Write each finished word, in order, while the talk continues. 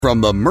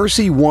From the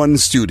Mercy One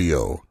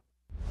studio,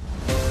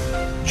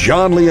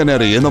 John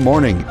Leonetti in the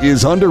Morning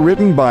is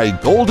underwritten by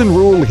Golden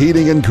Rule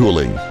Heating and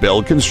Cooling,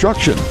 Bell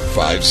Construction,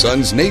 Five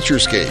Sons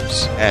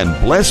Naturescapes, and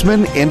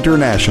Blessman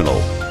International.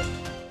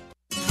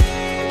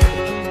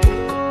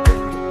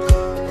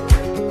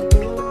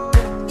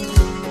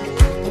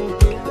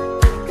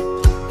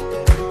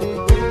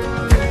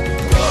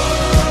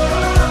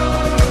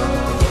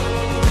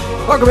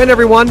 Welcome in,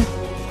 everyone.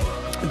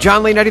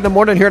 John Leonetti in the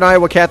Morning here at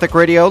Iowa Catholic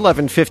Radio,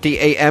 1150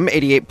 AM,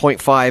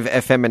 88.5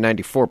 FM, and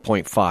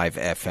 94.5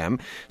 FM.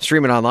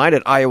 Streaming online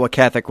at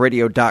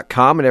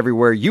iowacatholicradio.com and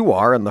everywhere you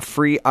are on the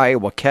free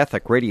Iowa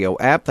Catholic Radio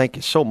app. Thank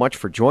you so much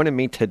for joining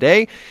me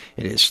today.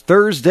 It is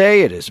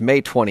Thursday. It is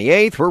May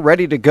 28th. We're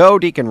ready to go.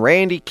 Deacon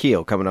Randy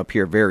Keel coming up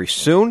here very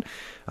soon.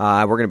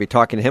 We're going to be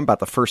talking to him about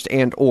the first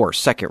and or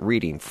second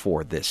reading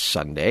for this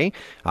Sunday.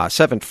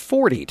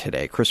 7:40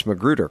 today. Chris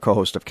Magruder,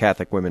 co-host of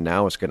Catholic Women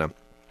Now, is going to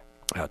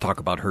talk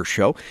about her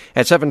show.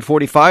 At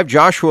 7:45,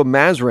 Joshua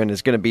Mazarin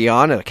is going to be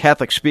on, a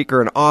Catholic speaker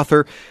and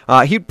author.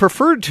 He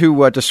preferred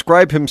to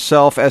describe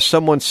himself as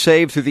someone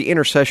saved through the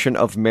intercession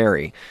of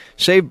Mary.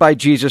 Saved by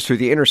Jesus through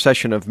the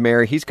intercession of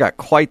Mary. He's got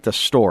quite the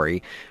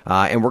story,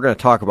 and we're going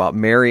to talk about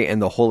Mary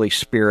and the Holy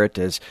Spirit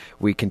as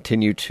we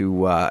continue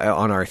to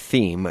on our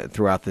theme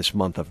throughout this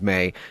month of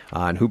May.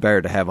 And who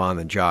better to have on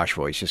than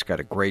Joshua? He's just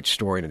got a great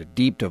story and a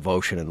deep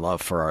devotion and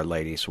love for Our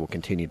Lady, so we'll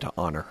continue to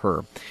honor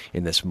her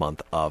in this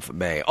month of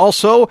May.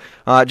 Also,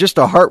 just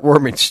a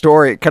heartwarming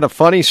story, kind of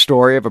funny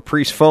story of a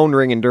priest phone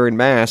ringing during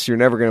Mass. You're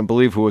never going to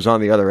believe who was on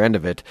the other end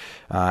of it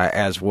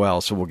as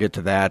well. So we'll get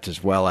to that,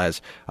 as well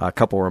as a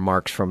couple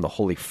remarks from the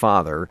Holy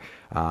Father.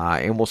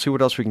 And we'll see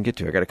what else we can get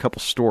to. I got a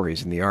couple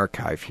stories in the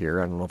archive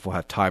here. I don't know if we'll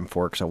have time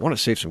for it because I want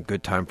to save some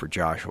good time for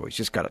Joshua. He's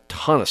just got a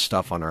ton of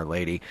stuff on Our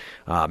Lady.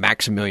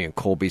 Maximilian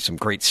Kolbe, some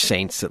great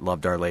saints that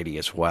loved Our Lady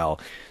as well.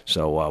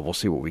 So we'll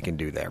see what we can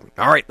do there.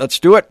 All right, let's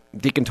do it.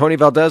 Deacon Tony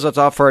Valdez, let's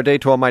offer our day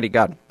to Almighty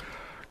God.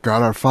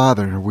 God our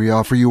Father, we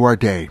offer you our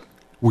day.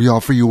 We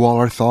offer you all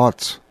our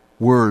thoughts,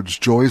 words,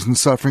 joys, and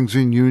sufferings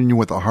in union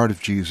with the heart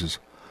of Jesus.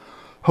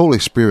 Holy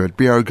Spirit,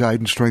 be our guide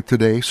and strength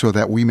today so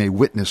that we may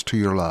witness to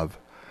your love.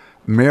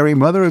 Mary,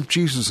 Mother of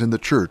Jesus in the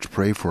Church,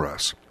 pray for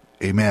us.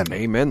 Amen.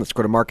 Amen. Let's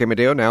go to Mark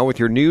Amadeo now with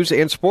your news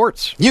and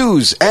sports.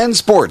 News and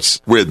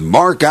sports with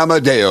Mark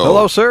Amadeo.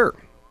 Hello, sir.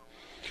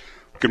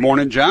 Good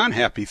morning, John.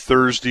 Happy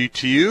Thursday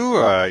to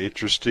you.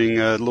 Interesting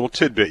little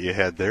tidbit you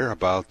had there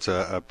about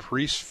a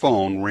priest's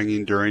phone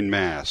ringing during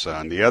Mass.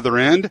 On the other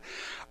end,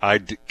 I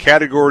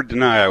categorically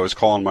deny I was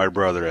calling my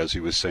brother as he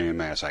was saying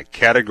Mass. I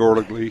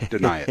categorically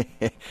deny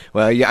it.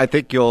 Well, yeah, I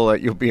think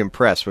you'll be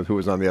impressed with who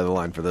was on the other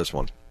line for this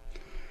one.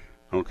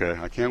 Okay,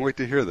 I can't wait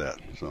to hear that.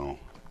 So,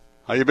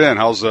 how you been?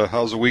 How's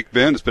the week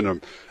been? It's been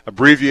an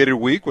abbreviated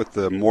week with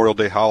the Memorial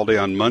Day holiday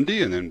on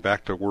Monday, and then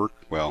back to work.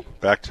 Well,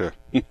 back to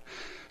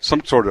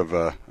some sort of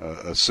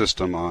a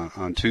system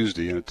on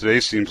Tuesday. And today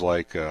seems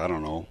like I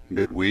don't know,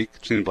 midweek.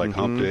 It seems like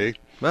hump day.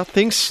 Well,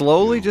 things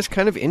slowly just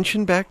kind of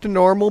inching back to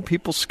normal.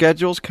 People's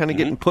schedules kind of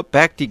getting put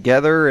back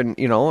together, and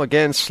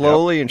again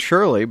slowly and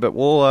surely. But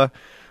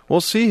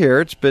we'll see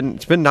here. It's been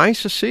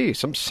nice to see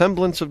some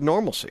semblance of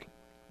normalcy.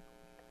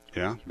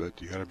 Yeah, but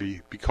you got to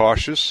be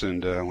cautious,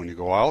 and when you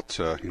go out,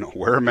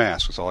 wear a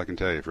mask. That's all I can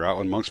tell you. If you're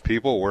out amongst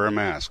people, wear a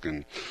mask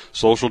and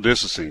social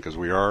distancing, because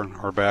we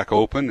are back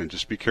open. And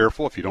just be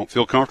careful. If you don't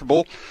feel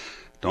comfortable,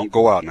 don't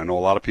go out. And I know a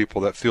lot of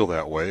people that feel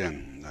that way,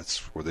 and that's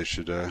where they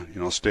should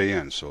stay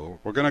in. So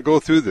we're going to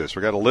go through this.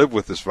 We've got to live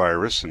with this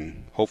virus,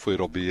 and hopefully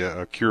it'll be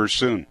a cure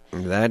soon.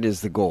 That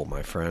is the goal,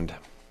 my friend.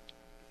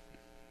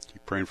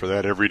 Keep praying for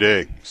that every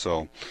day.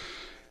 So.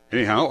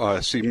 Anyhow,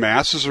 see,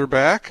 masses are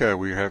back.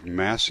 We have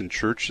mass in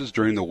churches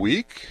during the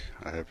week.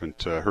 I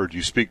haven't heard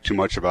you speak too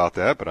much about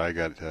that, but I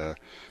got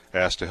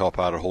asked to help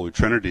out at Holy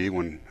Trinity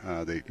when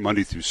they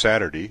Monday through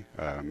Saturday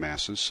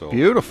masses. So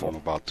beautiful. I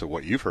don't know about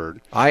what you've heard.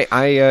 I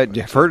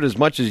have heard as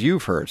much as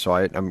you've heard, so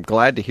I'm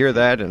glad to hear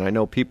that, and I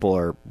know people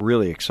are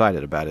really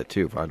excited about it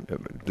too.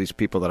 At least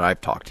people that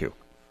I've talked to.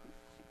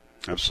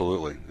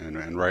 Absolutely,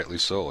 and rightly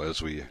so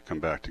as we come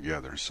back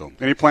together. So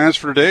any plans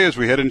for today as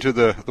we head into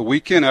the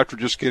weekend after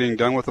just getting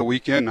done with the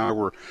weekend? Now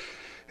we're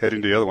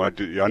heading to the other one.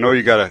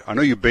 I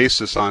know you base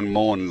this on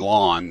mowing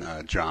lawn,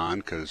 John,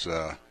 because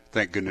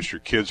thank goodness your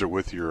kids are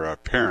with your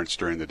parents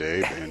during the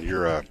day, and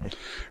you're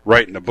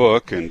writing a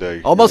book, and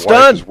almost your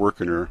wife done. Is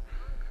working her.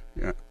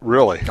 Yeah,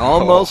 really?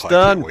 Almost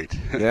done. I can't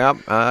wait.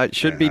 Yeah, it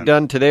should be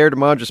done today or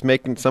tomorrow, just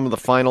making some of the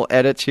final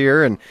edits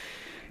here, and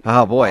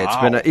oh boy, it's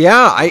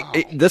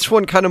been this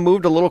one kind of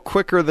moved a little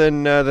quicker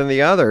than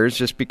the others,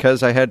 just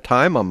because I had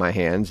time on my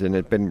hands and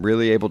had been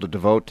really able to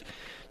devote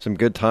some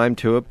good time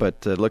to it.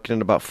 But looking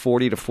at about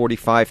 40 to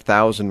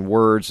 45,000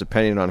 words,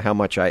 depending on how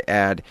much I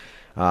add.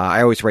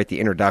 I always write the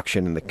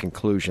introduction and the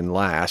conclusion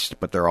last,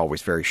 but they're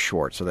always very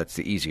short, so that's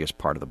the easiest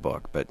part of the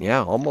book. But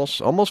yeah,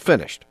 almost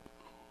finished.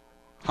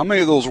 How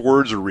many of those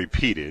words are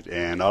repeated?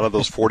 And out of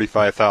those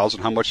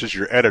 45,000, how much does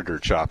your editor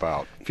chop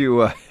out? If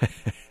you,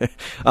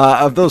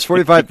 of those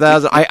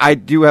 45,000, I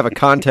do have a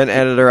content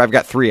editor. I've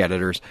got 3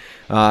 editors.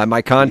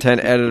 My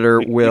content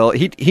editor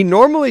he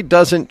normally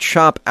doesn't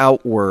chop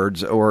out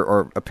words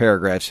or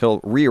paragraphs.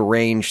 He'll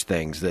rearrange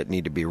things that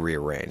need to be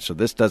rearranged. So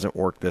this doesn't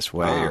work this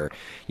way, or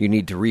you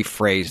need to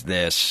rephrase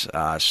this.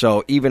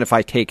 So even if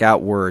I take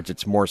out words,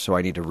 it's more so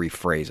I need to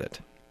rephrase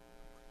it.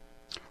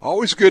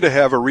 Always good to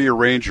have a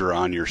rearranger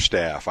on your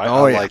staff. I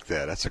like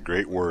that. That's a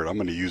great word. I'm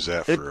going to use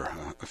that for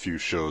a few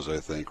shows, I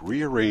think.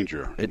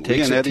 Rearranger. It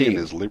takes a team.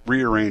 Is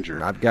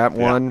rearranger. I've got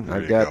one.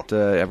 I've got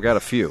a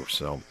few.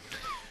 So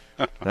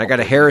and I got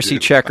a heresy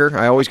checker.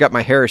 I always got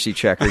my heresy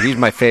checker. He's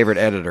my favorite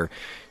editor.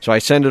 So I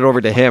send it over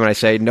to him and I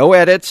say, no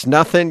edits,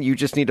 nothing. You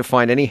just need to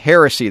find any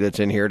heresy that's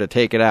in here to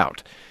take it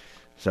out.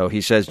 So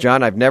he says,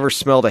 John, I've never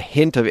smelled a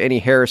hint of any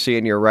heresy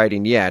in your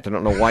writing yet. I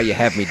don't know why you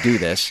have me do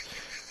this.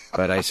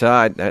 But I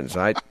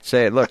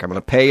say, look, I'm going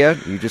to pay you.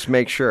 You just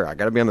make sure. I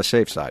got to be on the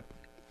safe side.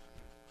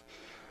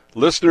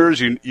 Listeners,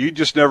 you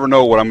just never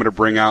know what I'm going to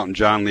bring out in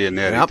John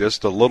Leonetti. Yep.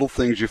 Just the little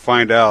things you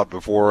find out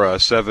before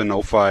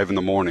 7:05 in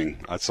the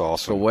morning. That's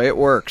awesome. That's the way it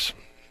works.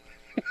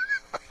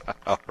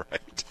 All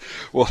right.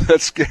 Well,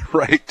 let's get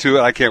right to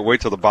it. I can't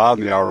wait till the bottom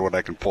of the hour what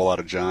I can pull out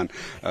of John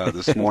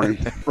this morning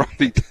from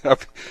the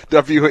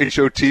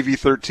WHO TV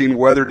 13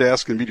 weather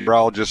desk and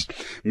meteorologist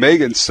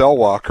Megan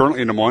Selwa.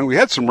 Currently in Des Moines, we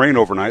had some rain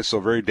overnight, so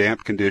very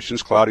damp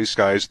conditions, cloudy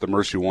skies at the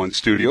Mercy One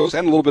studios,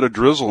 and a little bit of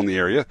drizzle in the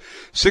area.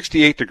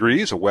 68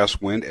 degrees, a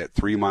west wind at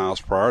 3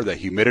 miles per hour. The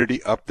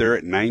humidity up there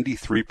at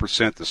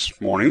 93%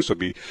 this morning, so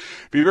be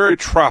very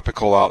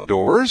tropical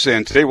outdoors.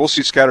 And today we'll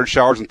see scattered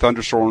showers and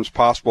thunderstorms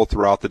possible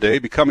throughout the day,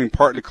 becoming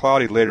partly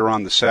cloudy later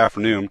on this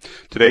afternoon.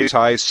 Today's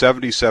high is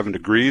 77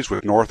 degrees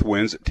with north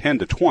winds at 10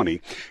 to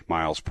 20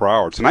 miles per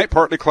hour. Tonight,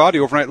 partly cloudy,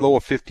 overnight low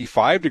of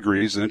 55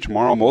 degrees. And then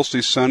tomorrow,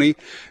 mostly sunny,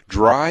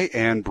 dry,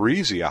 and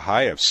breezy, a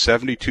high of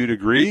 72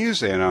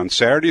 degrees. And on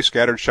Saturday,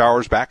 scattered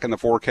showers back in the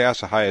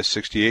forecast, a high of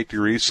 68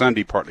 degrees.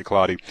 Sunday, partly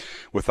cloudy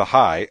with a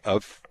high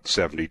of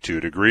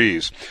 72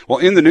 degrees. Well,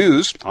 in the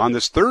news on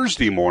this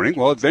Thursday morning,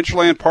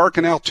 Adventureland Park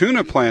in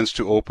Altoona plans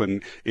to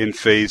open in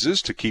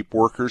phases to keep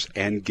workers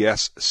and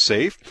guests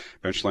safe.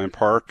 Adventureland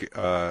Park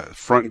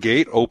front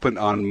gate opened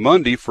on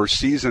Monday for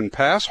season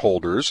pass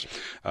holders.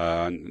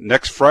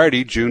 Next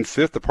Friday, June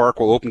 5th, the park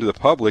will open to the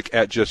public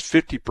at just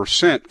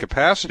 50%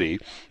 capacity.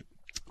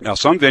 Now,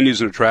 some venues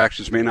and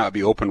attractions may not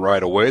be open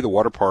right away. The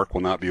water park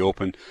will not be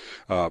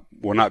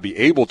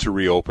able to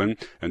reopen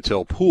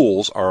until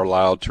pools are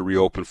allowed to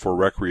reopen for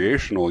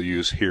recreational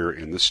use here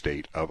in the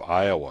state of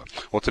Iowa.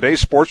 Well, today's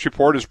sports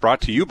report is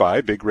brought to you by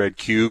Big Red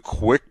Q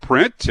Quick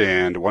Print.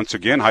 And once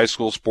again, high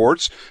school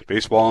sports,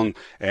 baseball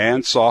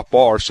and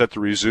softball are set to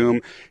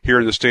resume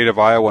here in the state of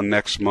Iowa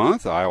next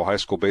month. Iowa high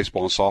school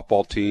baseball and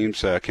softball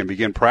teams can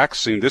begin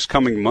practicing this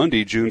coming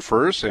Monday, June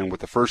 1st, and with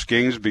the first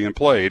games being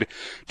played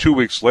 2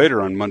 weeks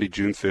later on Monday,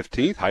 June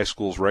 15th. High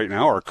schools right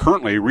now are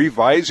currently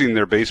revising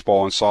their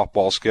baseball and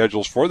softball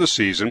schedules for the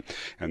season,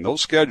 and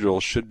those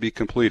schedules should be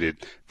completed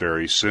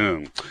very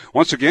soon.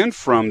 Once again,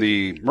 from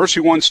the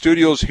Mercy One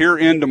studios here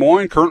in Des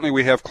Moines, currently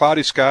we have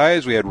cloudy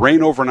skies. We had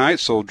rain overnight,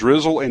 so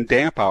drizzle and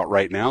damp out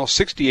right now.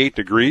 68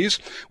 degrees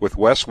with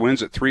west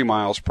winds at 3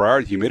 miles per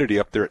hour. The humidity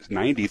up there at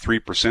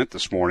 93%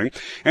 this morning.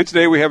 And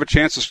today we have a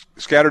chance of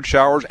scattered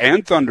showers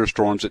and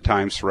thunderstorms at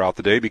times throughout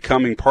the day,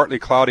 becoming partly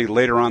cloudy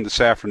later on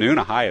this afternoon,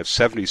 a high of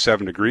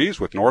 77 degrees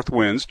with north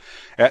winds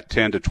at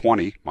 10 to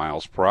 20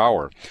 miles per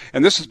hour.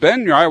 And this has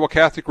been your Iowa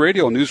Catholic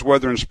Radio News,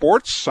 Weather, and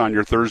Sports on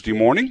your Thursday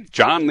morning.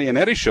 John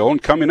Leonetti Show.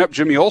 And coming up,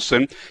 Jimmy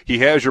Olsen. He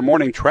has your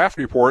morning traffic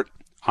report.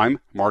 I'm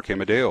Mark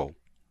Amadeo.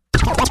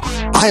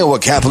 Iowa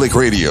Catholic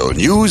Radio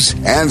News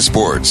and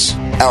Sports.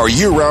 Our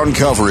year-round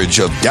coverage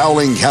of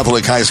Dowling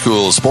Catholic High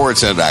School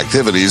sports and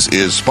activities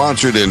is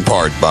sponsored in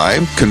part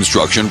by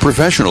Construction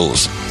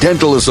Professionals,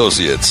 Dental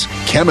Associates,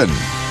 Kemen,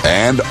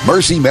 and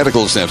Mercy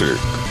Medical Center.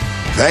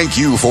 Thank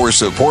you for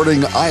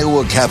supporting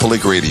Iowa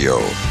Catholic Radio,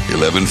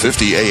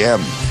 1150 AM,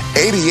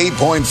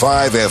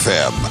 88.5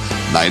 FM,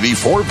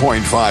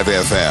 94.5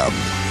 FM,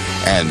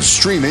 and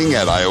streaming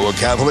at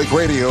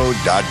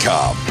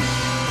iowacatholicradio.com.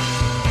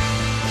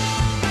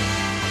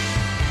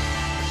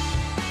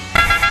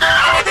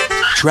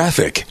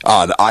 Traffic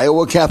on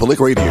Iowa Catholic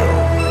Radio.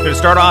 Going to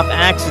start off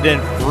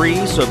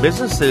accident-free, so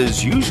business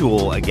as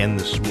usual again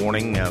this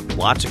morning.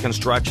 Lots of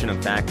construction.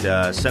 In fact,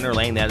 Center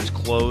Lane, that is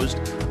closed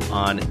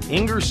on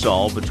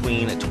Ingersoll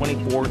between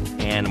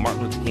 24th and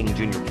Martin Luther King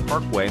Jr.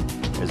 Parkway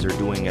as they're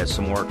doing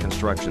some more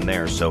construction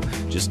there. So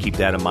just keep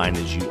that in mind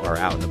as you are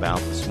out and about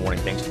this morning.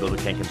 Thanks to Builder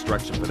Ken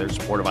Construction for their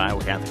support of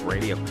Iowa Catholic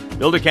Radio.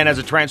 Builder Ken has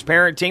a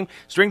transparent team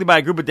strengthened by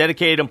a group of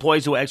dedicated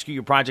employees who will execute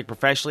your project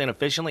professionally and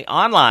efficiently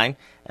online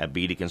at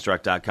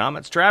bdconstruct.com.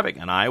 That's traffic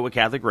on Iowa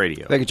Catholic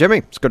Radio. Thank you,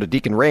 Jimmy. Let's go to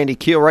Deacon Randy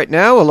Keel right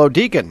now. Hello,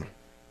 Deacon.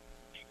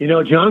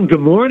 John, good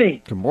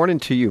morning. Good morning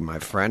to you, my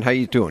friend. How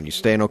you doing? You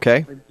staying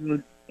okay?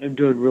 I'm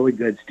doing really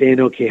good. Staying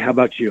okay. How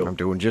about you? I'm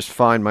doing just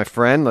fine, my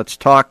friend. Let's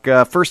talk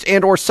first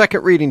and or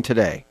second reading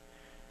today.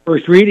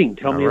 First reading.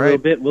 Tell me All a right. little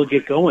bit. We'll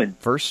get going.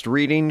 First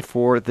reading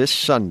for this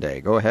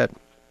Sunday. Go ahead.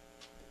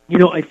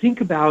 I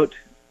think about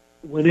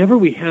whenever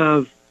we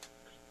have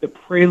the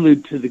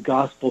prelude to the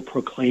gospel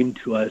proclaimed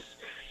to us,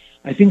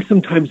 I think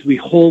sometimes we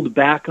hold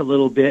back a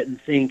little bit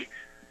and think,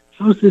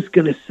 how's this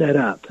going to set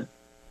up?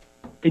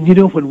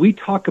 And when we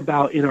talk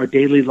about in our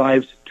daily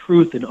lives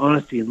truth and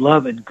honesty and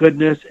love and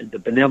goodness and the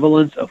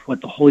benevolence of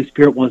what the Holy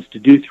Spirit wants to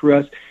do through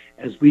us,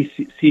 as we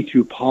see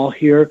through Paul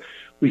here,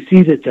 we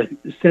see that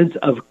the sense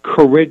of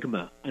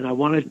kerygma, and I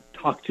want to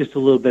talk just a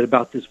little bit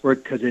about this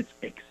word because it's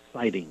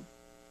exciting.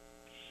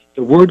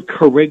 The word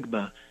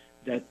kerygma,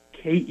 that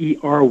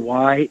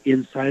K-E-R-Y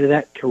inside of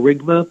that,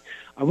 kerygma,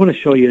 I want to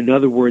show you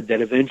another word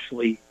that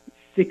eventually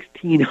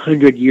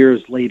 1,600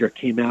 years later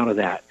came out of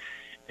that,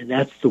 and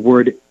that's the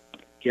word,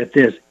 get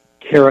this,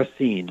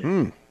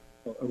 kerosene.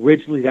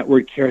 Originally, that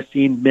word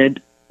kerosene meant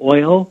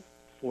oil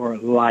for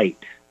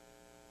light.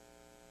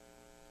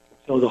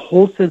 So the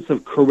whole sense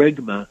of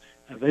kerygma,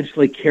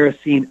 eventually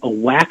kerosene, a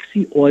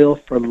waxy oil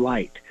for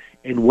light.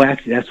 And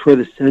waxy, that's where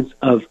the sense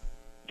of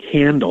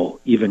candle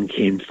even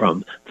came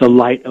from, the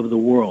light of the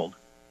world.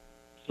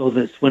 So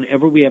this,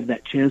 whenever we have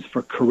that chance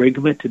for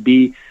kerygma to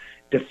be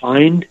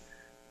defined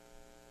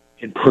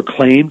and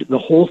proclaimed, the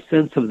whole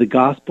sense of the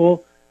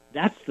gospel,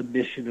 that's the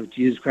mission of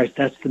Jesus Christ.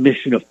 That's the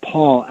mission of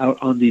Paul out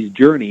on these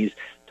journeys,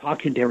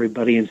 talking to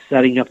everybody and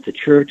setting up the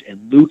church,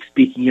 and Luke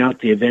speaking out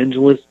the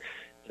evangelist,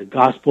 the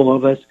gospel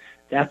of us.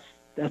 That's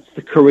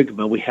the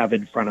kerygma we have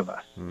in front of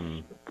us.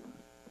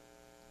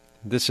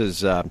 This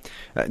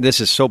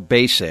is so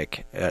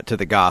basic to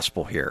the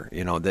gospel here.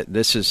 That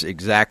this is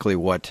exactly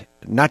what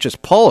not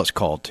just Paul is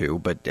called to,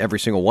 but every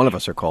single one of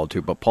us are called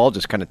to. But Paul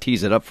just kind of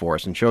tees it up for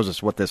us and shows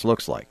us what this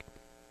looks like.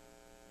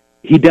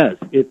 He does.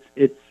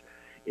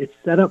 It's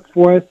set up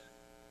for us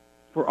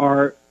for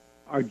our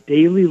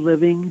daily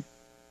living,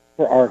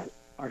 for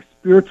our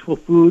spiritual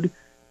food.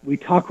 We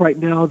talk right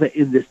now that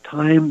in this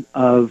time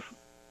of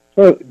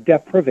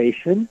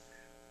deprivation,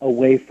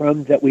 away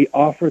from, that we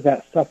offer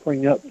that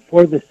suffering up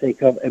for the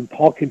sake of, and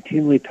Paul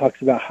continually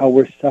talks about how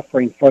we're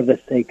suffering for the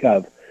sake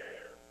of.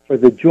 For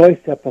the joy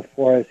set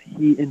before us,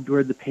 he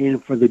endured the pain,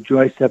 and for the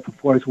joy set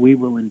before us, we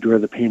will endure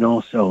the pain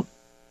also.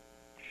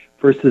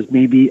 Versus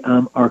maybe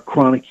our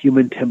chronic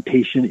human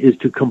temptation is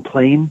to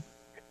complain,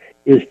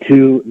 is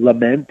to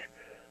lament,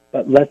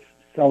 but let's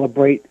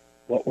celebrate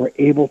what we're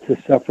able to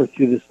suffer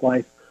through this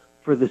life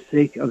for the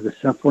sake of the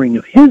suffering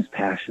of his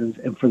passions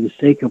and for the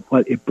sake of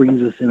what it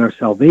brings us in our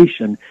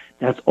salvation.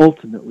 That's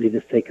ultimately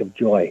the sake of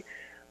joy.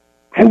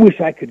 I wish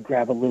I could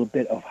grab a little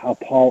bit of how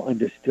Paul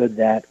understood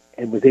that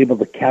and was able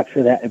to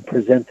capture that and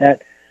present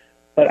that.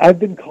 But I've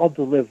been called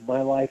to live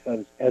my life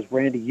as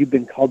Randy, you've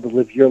been called to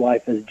live your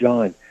life as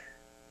John.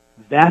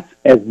 That's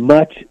as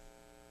much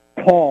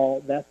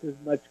Paul, that's as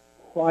much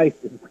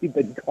Christ as we've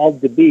been called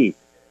to be.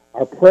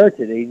 Our prayer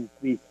today needs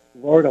to be,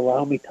 Lord,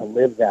 allow me to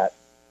live that.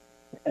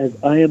 As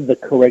I am the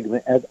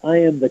kerygma, as I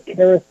am the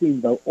kerosene,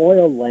 the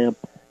oil lamp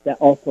that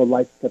also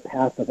lights the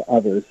path of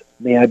others,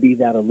 may I be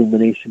that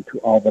illumination to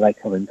all that I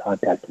come in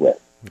contact with.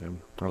 Yeah,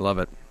 I love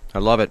it. I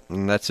love it.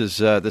 And this is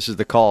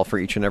the call for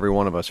each and every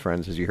one of us,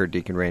 friends, as you heard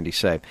Deacon Randy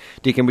say.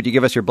 Deacon, would you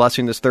give us your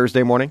blessing this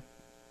Thursday morning?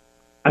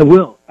 I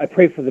will. I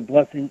pray for the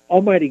blessing,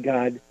 Almighty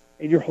God,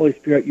 and your Holy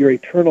Spirit, your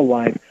eternal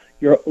life,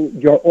 your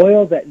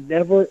oil that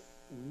never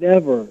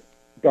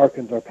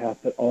darkens our path,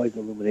 but always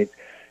illuminates,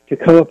 to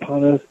come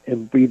upon us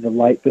and breathe the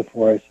light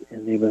before us.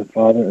 In the name of the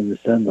Father, and the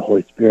Son, and the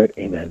Holy Spirit.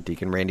 Amen.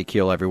 Deacon Randy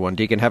Keel, everyone.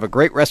 Deacon, have a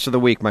great rest of the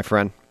week, my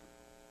friend.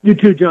 You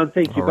too, John.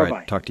 Thank you. All right.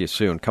 Bye-bye. Talk to you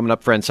soon. Coming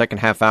up, friends, second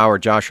half hour,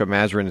 Joshua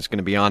Mazarin is going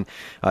to be on.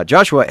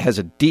 Joshua has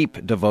a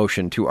deep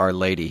devotion to Our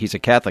Lady. He's a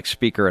Catholic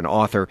speaker and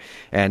author,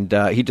 and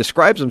he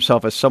describes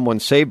himself as someone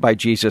saved by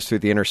Jesus through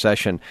the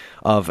intercession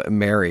of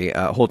Mary.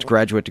 Holds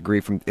graduate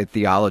degree in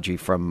theology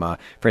from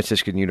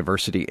Franciscan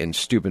University in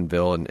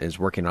Steubenville and is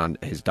working on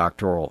his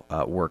doctoral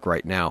work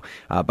right now.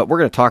 But we're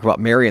going to talk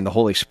about Mary and the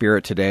Holy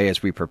Spirit today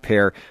as we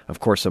prepare, of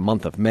course, the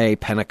month of May,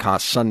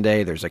 Pentecost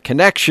Sunday. There's a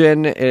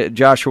connection,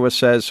 Joshua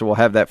says, so we'll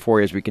have that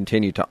for you as we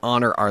continue to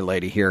honor Our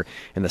Lady here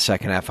in the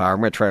second half hour. I'm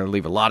going to try to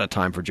leave a lot of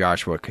time for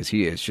Joshua because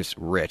he is just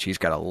rich. He's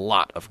got a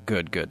lot of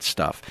good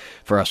stuff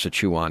for us to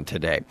chew on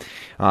today.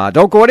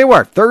 Don't go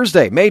anywhere.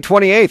 Thursday, May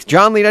 28th,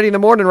 John Leonetti in the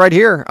morning right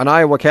here on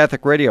Iowa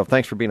Catholic Radio.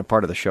 Thanks for being a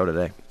part of the show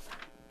today.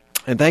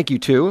 And thank you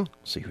to,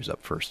 let's see who's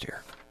up first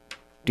here,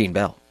 Dean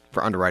Bell,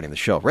 for underwriting the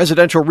show.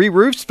 Residential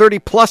re-roofs,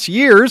 30-plus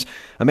years.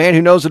 A man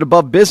who knows it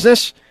above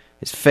business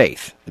is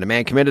faith, and a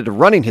man committed to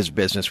running his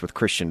business with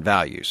Christian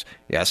values.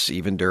 Yes,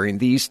 even during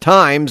these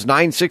times,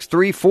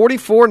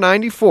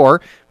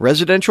 963-4494,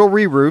 residential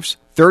re-roofs,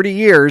 30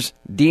 years,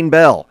 Dean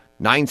Bell,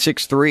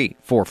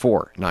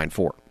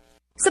 963-4494.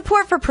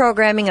 Support for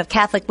programming of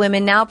Catholic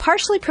Women Now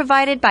partially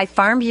provided by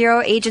Farm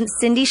Bureau agent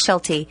Cindy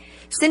Schulte.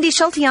 Cindy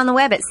Schulte on the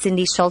web at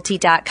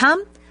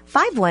cindyschulte.com,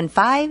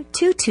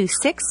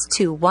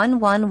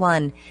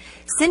 515-226-2111.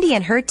 Cindy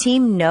and her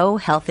team know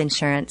health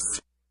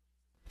insurance.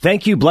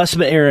 Thank you,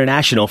 Blessman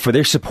International, for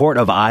their support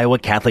of Iowa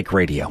Catholic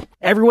Radio.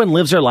 Everyone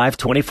lives their life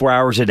 24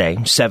 hours a day,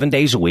 7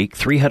 days a week,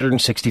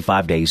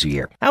 365 days a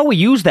year. How we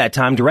use that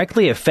time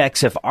directly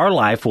affects if our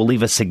life will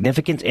leave a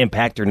significant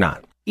impact or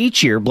not.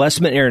 Each year,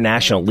 Blessman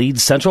International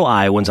leads Central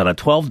Iowans on a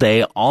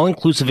 12-day,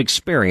 all-inclusive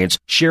experience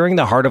sharing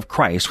the heart of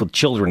Christ with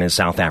children in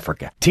South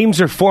Africa.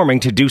 Teams are forming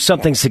to do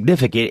something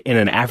significant in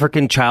an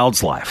African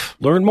child's life.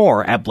 Learn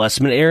more at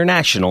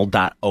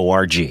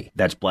blessmaninternational.org.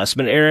 That's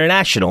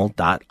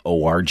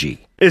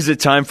blessmaninternational.org. Is it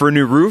time for a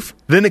new roof?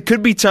 Then it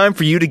could be time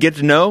for you to get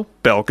to know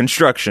Bell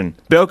Construction.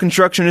 Bell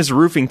Construction is a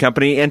roofing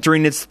company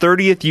entering its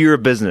 30th year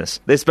of business.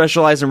 They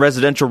specialize in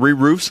residential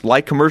re-roofs,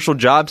 light commercial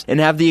jobs, and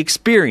have the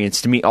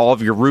experience to meet all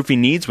of your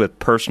roofing needs with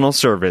personal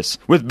service.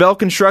 With Bell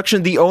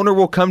Construction, the owner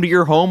will come to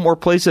your home or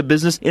place of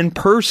business in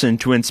person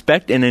to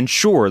inspect and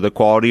ensure the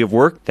quality of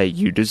work that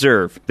you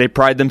deserve. They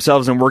pride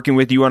themselves in working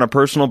with you on a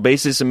personal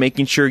basis and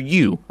making sure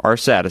you are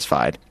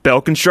satisfied.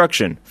 Bell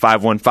Construction,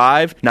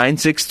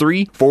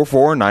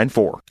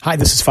 515-963-4494. Hi,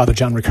 this is Father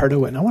John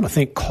Ricardo, and I want to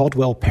thank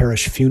Caldwell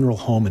Parish Funeral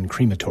Home and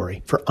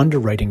Crematory for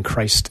underwriting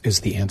Christ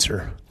is the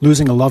Answer.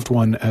 Losing a loved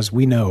one, as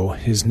we know,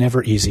 is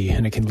never easy,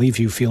 and it can leave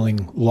you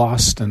feeling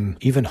lost and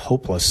even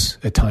hopeless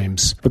at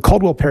times. But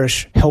Caldwell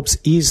Parish helps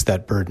ease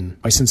that burden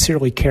by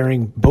sincerely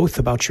caring both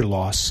about your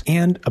loss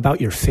and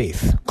about your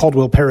faith.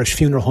 Caldwell Parish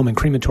Funeral Home and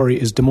Crematory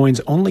is Des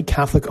Moines' only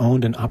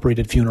Catholic-owned and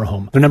operated funeral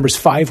home. Their number is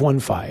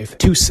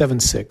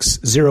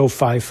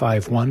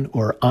 515-276-0551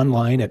 or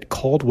online at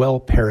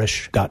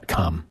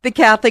caldwellparish.com. The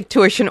Catholic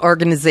Tuition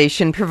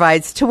Organization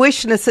provides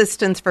tuition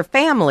assistance for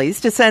families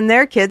to send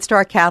their kids to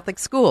our Catholic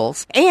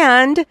schools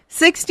and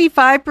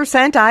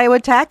 65% Iowa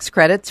tax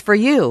credits for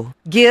you.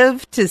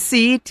 Give to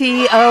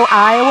ctoiowa.org.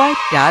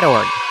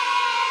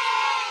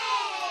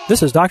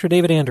 This is Dr.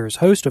 David Anders,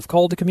 host of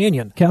Call to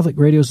Communion. Catholic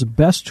Radio is the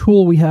best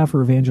tool we have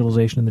for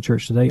evangelization in the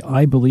church today.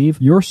 I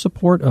believe your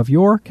support of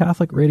your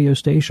Catholic radio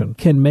station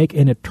can make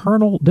an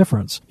eternal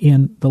difference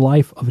in the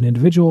life of an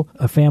individual,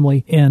 a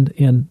family, and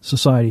in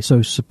society.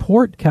 So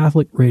support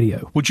Catholic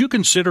Radio. Would you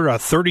consider a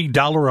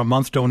 $30 a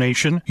month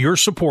donation? Your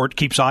support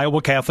keeps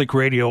Iowa Catholic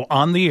Radio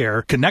on the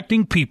air,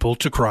 connecting people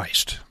to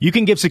Christ. You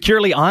can give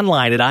securely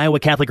online at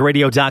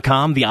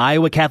iowacatholicradio.com, the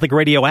Iowa Catholic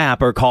Radio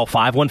app, or call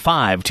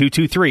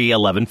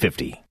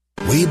 515-223-1150.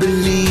 We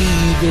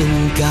believe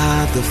in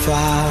God the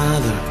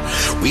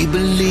Father. We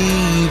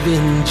believe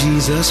in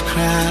Jesus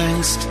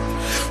Christ.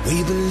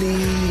 We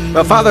believe.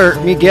 Well, Father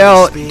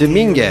Miguel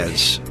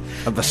Dominguez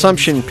of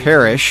Assumption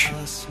Parish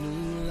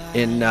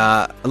in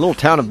a little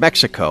town of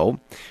Mexico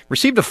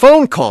received a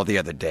phone call the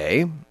other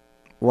day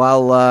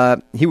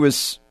while he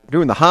was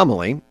doing the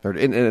homily, or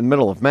in the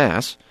middle of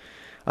Mass.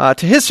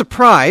 To his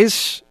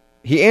surprise,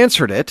 he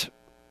answered it.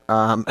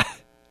 I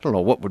don't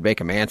know what would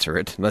make him answer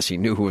it unless he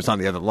knew who was on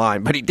the other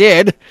line, but he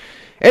did.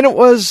 And it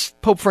was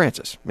Pope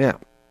Francis. Yeah,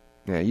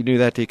 you knew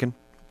that, Deacon?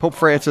 Pope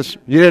Francis.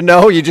 You didn't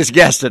know? You just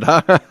guessed it,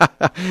 huh?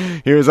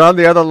 He was on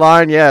the other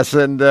line, yes.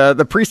 And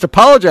the priest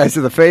apologized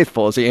to the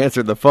faithful as he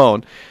answered the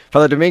phone.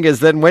 Father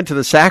Dominguez then went to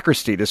the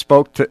sacristy to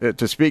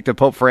speak to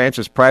Pope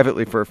Francis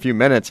privately for a few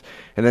minutes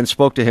and then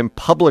spoke to him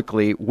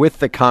publicly with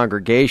the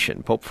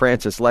congregation. Pope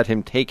Francis let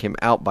him take him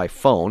out by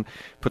phone,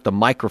 put the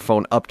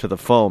microphone up to the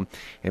phone,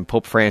 and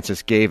Pope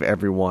Francis gave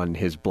everyone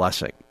his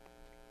blessing.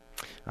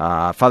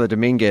 Father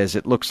Dominguez,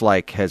 it looks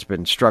like, has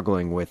been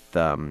struggling with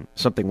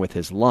something with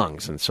his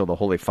lungs, and so the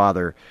Holy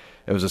Father,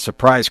 it was a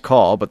surprise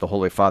call, but the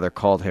Holy Father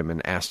called him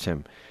and asked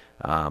him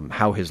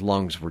how his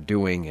lungs were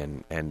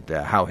doing and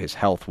how his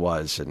health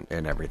was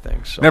and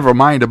everything. So never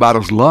mind about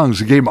his lungs;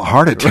 he gave him a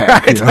heart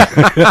attack. Right.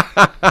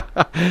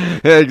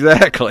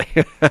 Exactly.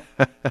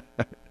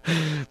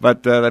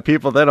 But the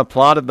people then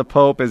applauded the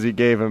Pope as he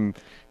gave him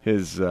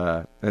his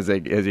as he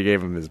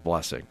gave him his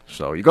blessing.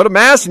 So you go to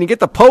Mass and you get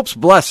the Pope's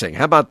blessing.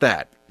 How about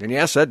that? And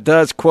yes, that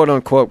does quote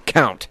unquote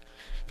count.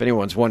 If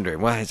anyone's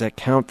wondering, why does that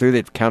count through?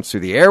 It counts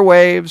through the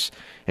airwaves,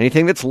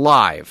 anything that's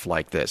live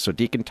like this. So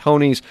Deacon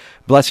Tony's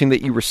blessing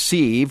that you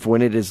receive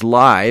when it is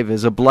live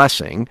is a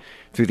blessing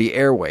through the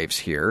airwaves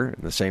here.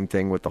 And the same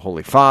thing with the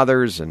Holy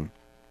Fathers and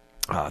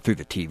through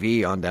the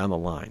TV on down the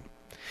line.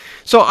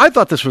 So I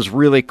thought this was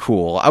really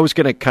cool. I was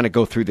going to kind of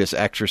go through this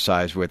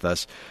exercise with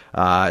us,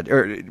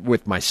 or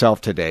with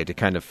myself today, to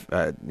kind of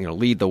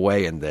lead the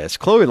way in this.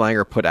 Chloe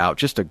Langer put out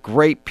just a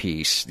great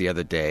piece the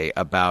other day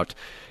about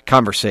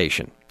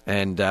conversation.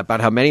 And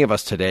about how many of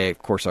us today, of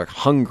course, are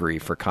hungry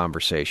for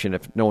conversation.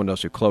 If no one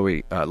knows who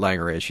Chloe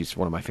Langer is, she's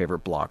one of my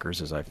favorite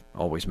bloggers, as I've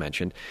always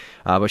mentioned.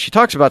 But she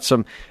talks about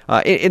some,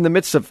 in the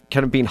midst of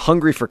kind of being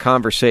hungry for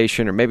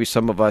conversation, or maybe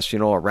some of us,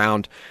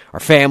 around our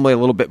family a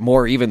little bit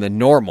more even than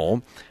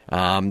normal.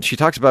 She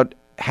talks about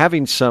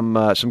having some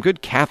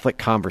good Catholic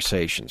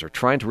conversations, or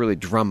trying to really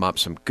drum up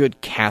some good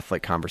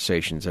Catholic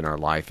conversations in our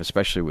life,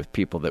 especially with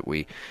people that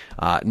we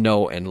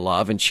know and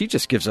love. And she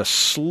just gives a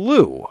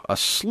slew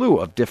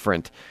of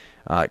different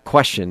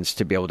questions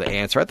to be able to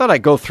answer. I thought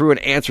I'd go through and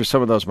answer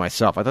some of those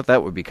myself. I thought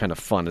that would be kind of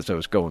fun as I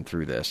was going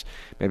through this.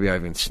 Maybe I'll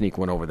even sneak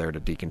one over there to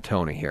Deacon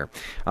Tony here.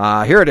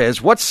 Here it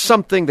is. What's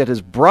something that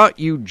has brought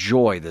you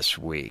joy this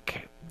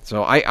week?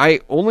 So I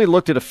only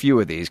looked at a few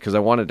of these because I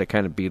wanted to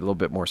kind of be a little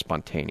bit more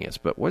spontaneous.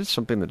 But what is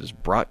something that has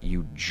brought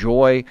you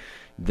joy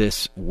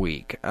this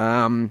week?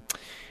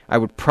 I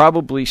would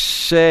probably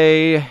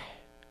say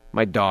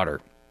my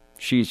daughter.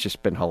 She's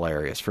just been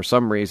hilarious. For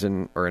some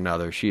reason or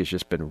another, she has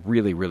just been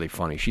really, really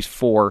funny. She's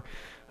 4,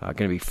 going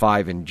to be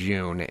 5 in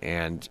June,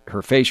 and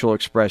her facial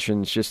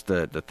expressions, just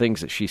the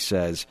things that she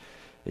says,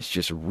 it's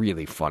just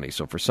really funny.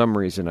 So for some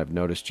reason, I've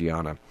noticed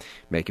Gianna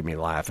making me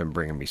laugh and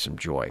bringing me some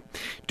joy.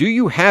 Do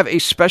you have a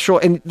special,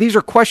 and these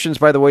are questions,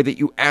 by the way, that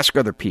you ask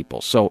other people.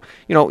 So,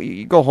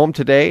 you go home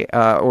today,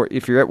 or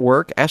if you're at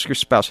work, ask your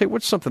spouse, hey,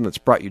 what's something that's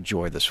brought you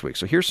joy this week?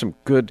 So here's some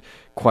good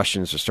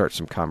questions to start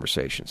some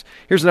conversations.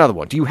 Here's another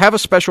one. Do you have a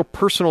special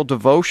personal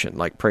devotion,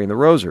 like praying the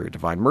rosary,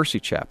 Divine Mercy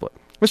Chaplet?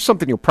 This is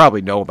something you'll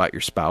probably know about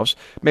your spouse.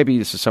 Maybe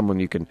this is someone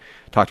you can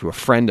talk to a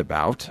friend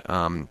about.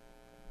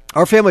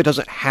 Our family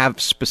doesn't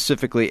have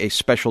specifically a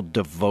special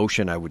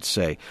devotion, I would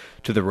say,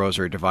 to the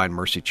Rosary Divine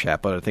Mercy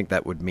Chaplet. I think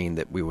that would mean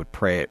that we would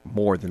pray it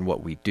more than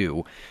what we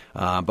do.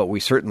 But we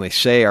certainly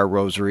say our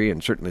Rosary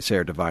and certainly say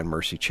our Divine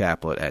Mercy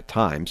Chaplet at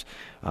times.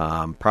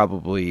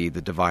 Probably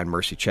the Divine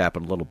Mercy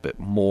Chaplet a little bit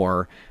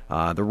more.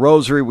 The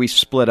Rosary we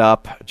split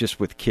up just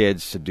with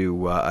kids to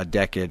do a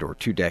decade or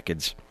 2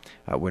 decades.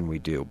 When we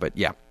do. But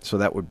yeah, so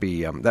that would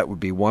be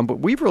one. But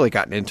we've really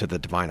gotten into the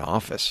Divine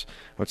Office.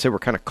 I would say we're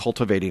kind of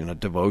cultivating a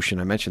devotion.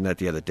 I mentioned that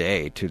the other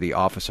day to the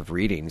Office of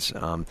Readings.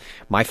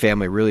 My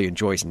family really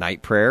enjoys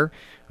night prayer.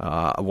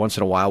 Once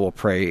in a while we'll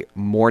pray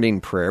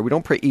morning prayer. We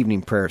don't pray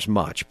evening prayers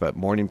much, but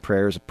morning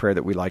prayer is a prayer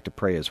that we like to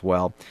pray as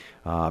well.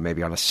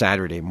 Maybe on a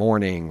Saturday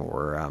morning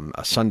or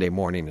a Sunday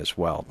morning as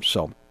well.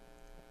 So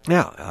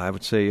yeah, I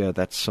would say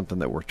that's something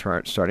that we're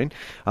starting.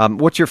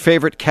 What's your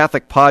favorite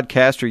Catholic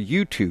podcast or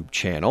YouTube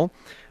channel?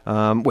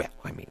 Well,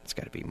 I mean, it's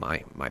got to be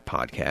my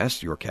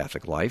podcast, Your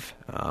Catholic Life,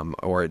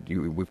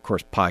 we, of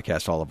course,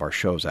 podcast all of our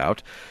shows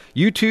out.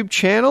 YouTube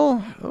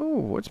channel? Oh,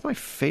 what's my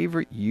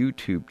favorite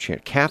YouTube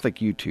channel? Catholic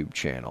YouTube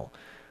channel.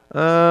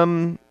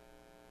 I'm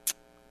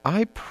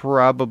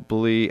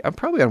probably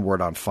on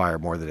Word on Fire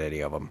more than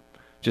any of them.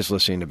 Just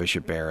listening to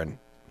Bishop Barron.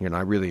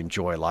 I really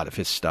enjoy a lot of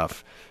his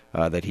stuff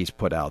that he's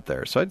put out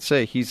there. So I'd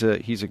say he's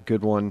a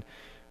good one.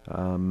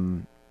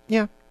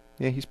 Yeah,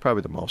 he's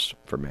probably the most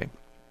for me.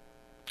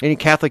 Any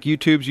Catholic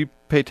YouTubes you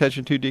pay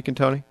attention to, Deacon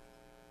Tony?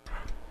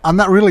 I'm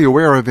not really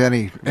aware of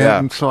any, Yeah.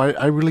 and so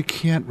I really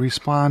can't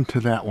respond to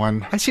that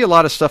one. I see a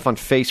lot of stuff on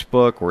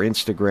Facebook or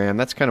Instagram.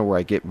 That's kind of where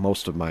I get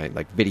most of my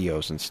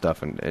videos and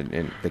stuff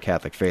in the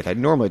Catholic faith. I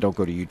normally don't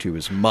go to YouTube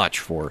as much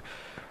for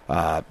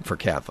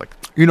Catholic.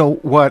 You know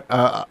what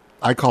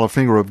I call a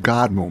finger of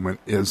God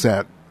moment is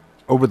that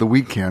over the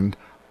weekend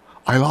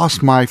I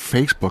lost my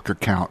Facebook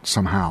account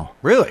somehow.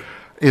 Really?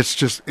 It's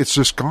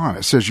just gone.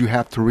 It says you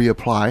have to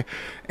reapply,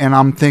 and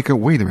I'm thinking,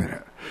 wait a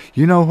minute.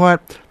 You know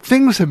what?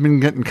 Things have been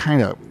getting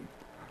kind of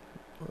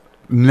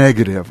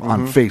negative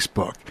on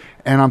Facebook,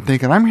 and I'm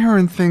thinking I'm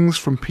hearing things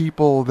from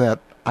people that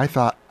I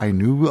thought I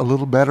knew a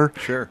little better.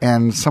 Sure.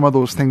 And some of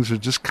those things are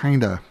just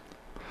kind of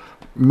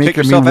making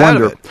me yourself out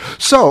of wonder. it.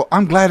 So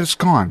I'm glad it's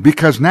gone,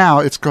 because now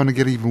it's going to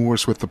get even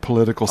worse with the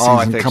political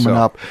season coming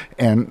up,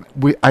 and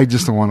I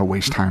just don't want to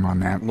waste time on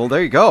that. Well,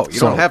 there you go. You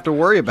don't have to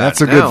worry about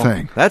that's it a now. good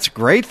thing. That's a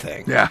great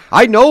thing. Yeah.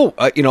 I know,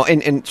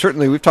 and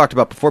certainly we've talked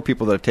about before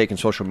people that have taken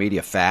social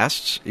media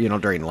fasts,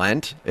 during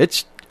Lent.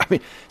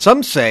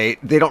 Some say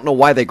they don't know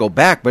why they go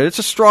back, but it's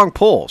a strong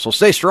pull, so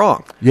stay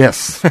strong.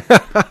 Yes.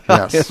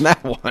 Yes. In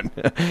that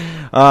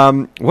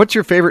one. What's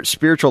your favorite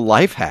spiritual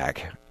life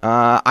hack?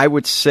 I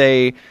would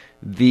say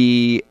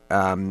the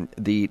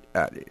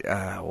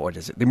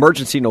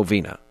emergency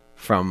novena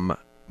from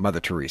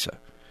Mother Teresa.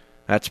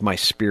 That's my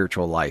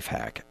spiritual life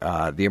hack.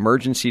 The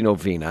emergency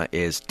novena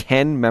is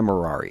 10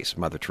 memoraries,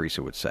 Mother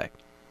Teresa would say.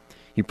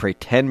 You pray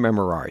 10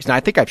 memoraries. Now,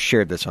 I think I've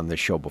shared this on this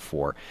show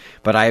before,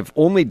 but I've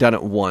only done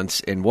it once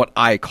in what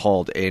I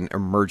called an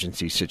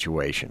emergency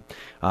situation.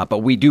 But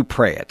we do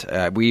pray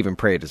it. We even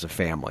pray it as a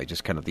family,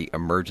 just kind of the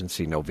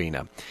emergency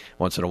novena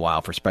once in a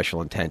while for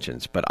special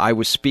intentions. But I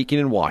was speaking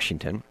in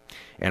Washington,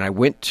 and I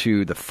went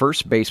to the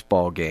first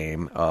baseball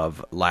game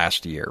of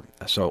last year,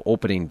 so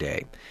opening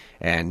day.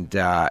 And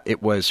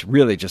it was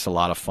really just a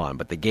lot of fun.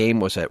 But the game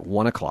was at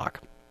 1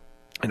 o'clock.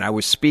 And I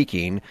was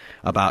speaking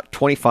about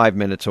 25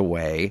 minutes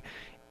away,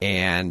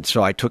 and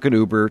so I took an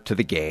Uber to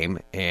the game,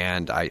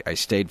 and I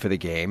stayed for the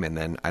game, and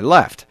then I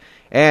left.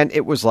 And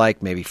it was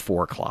like maybe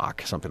 4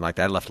 o'clock, something like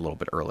that. I left a little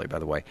bit early, by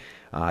the way.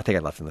 I think I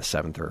left in the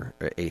 7th or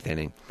 8th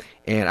inning.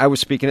 And I was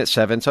speaking at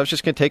 7, so I was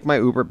just going to take my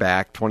Uber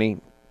back,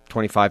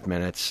 25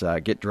 minutes,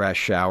 get dressed,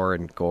 shower,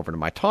 and go over to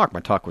my talk.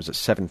 My talk was at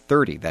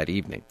 7:30 that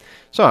evening.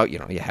 So,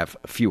 you have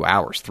a few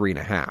hours,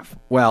 3.5.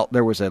 Well,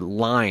 there was a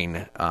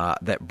line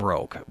that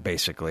broke,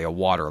 basically, a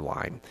water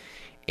line.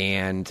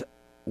 And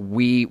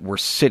we were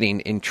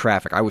sitting in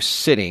traffic. I was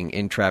sitting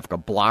in traffic a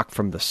block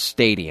from the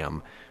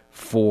stadium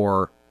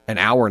for an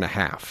hour and a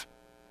half.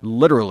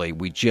 Literally,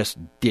 we just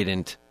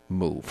didn't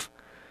move.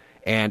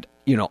 And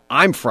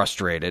I'm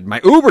frustrated.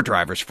 My Uber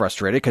driver's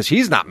frustrated because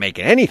he's not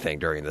making anything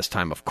during this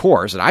time, of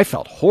course, and I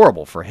felt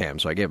horrible for him,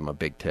 so I gave him a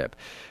big tip.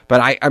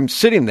 But I'm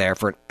sitting there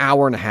for an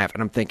hour and a half,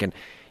 and I'm thinking,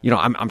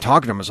 I'm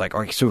talking to him. I was like,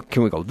 all right, so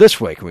can we go this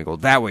way? Can we go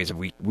that way? He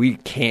said, we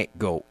can't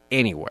go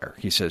anywhere.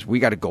 He says, we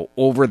got to go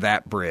over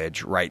that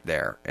bridge right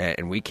there,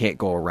 and we can't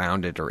go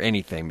around it or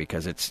anything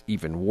because it's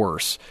even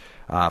worse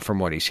from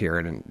what he's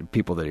hearing and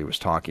people that he was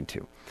talking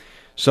to.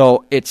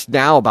 So it's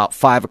now about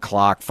 5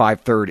 o'clock,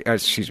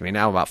 5:30,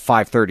 now about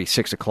 5:30,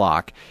 6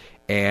 o'clock,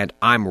 and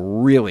I'm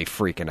really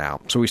freaking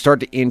out. So we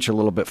start to inch a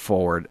little bit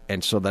forward,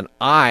 and so then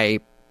I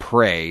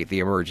pray the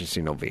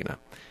emergency novena.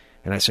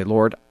 And I say,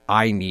 Lord,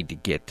 I need to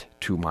get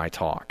to my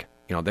talk.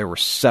 There were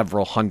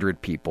several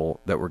hundred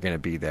people that were going to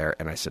be there,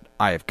 and I said,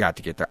 I have got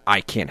to get there.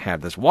 I can't have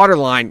this water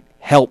line.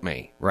 Help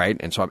me, right?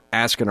 And so I'm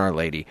asking Our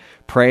Lady,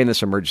 praying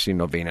this emergency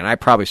novena, and I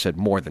probably said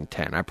more than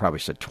 10. I probably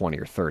said 20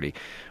 or 30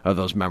 of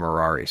those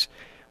memoraries.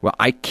 Well,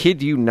 I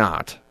kid you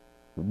not,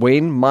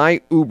 when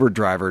my Uber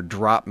driver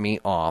dropped me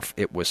off,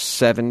 it was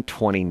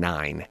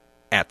 7:29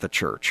 at the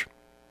church.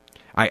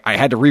 I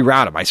had to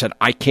reroute him. I said,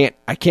 I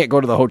can't go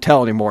to the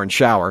hotel anymore and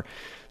shower.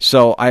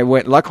 So I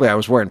went, luckily I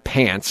was wearing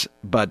pants,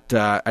 but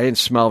I didn't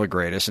smell the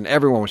greatest, and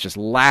everyone was just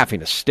laughing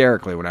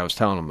hysterically when I was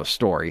telling them the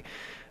story.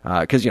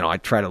 Because, I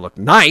try to look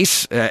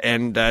nice,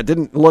 and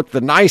didn't look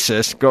the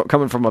nicest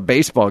coming from a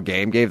baseball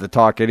game, gave the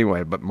talk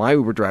anyway. But my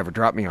Uber driver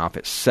dropped me off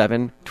at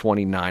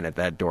 7:29 at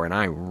that door, and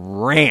I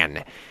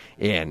ran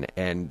in.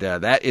 And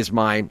that is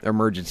my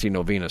emergency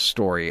novena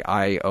story.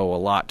 I owe a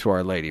lot to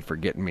Our Lady for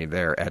getting me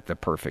there at the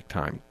perfect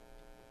time.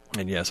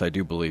 And yes, I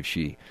do believe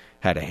she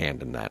had a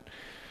hand in that.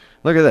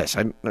 Look at this.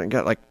 I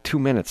got like 2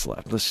 minutes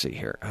left. Let's see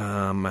here.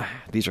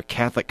 These are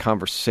Catholic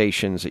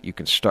conversations that you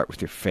can start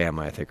with your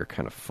family. I think are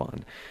kind of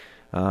fun.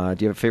 Do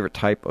you have a favorite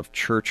type of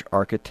church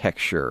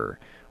architecture?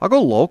 I'll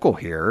go local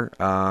here.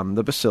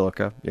 The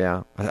Basilica,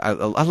 yeah. I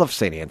love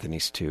St.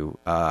 Anthony's too.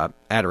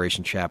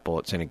 Adoration Chapel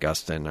at St.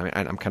 Augustine.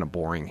 I'm kind of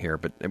boring here,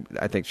 but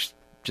I think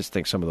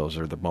some of those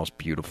are the most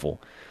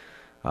beautiful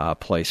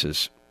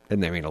places,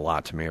 and they mean a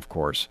lot to me, of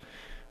course.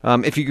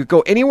 If you could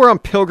go anywhere on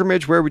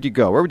pilgrimage, where would you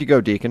go? Where would you go,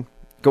 Deacon?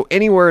 Go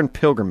anywhere in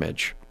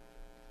pilgrimage.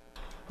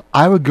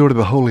 I would go to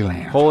the Holy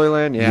Land. Holy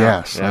Land, yeah.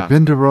 Yes, yeah. I've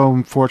been to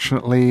Rome,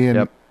 fortunately,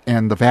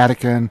 and the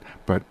Vatican,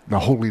 but the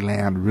Holy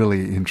Land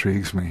really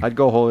intrigues me. I'd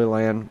go Holy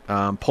Land.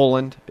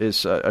 Poland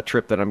is a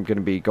trip that I'm going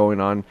to be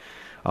going on,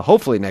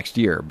 hopefully next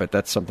year, but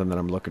that's something that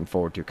I'm looking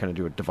forward to, kind of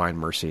do a Divine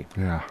Mercy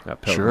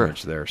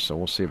pilgrimage there, so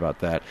we'll see about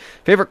that.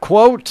 Favorite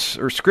quote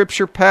or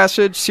scripture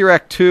passage?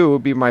 Sirach 2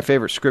 would be my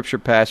favorite scripture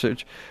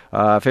passage.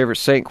 Favorite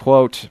saint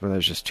quote? Well,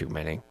 there's just too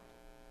many.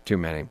 Too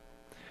many.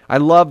 I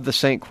love the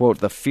saint quote,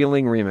 "The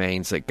feeling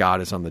remains that God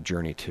is on the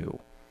journey too,"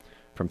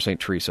 from St.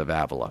 Teresa of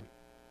Avila.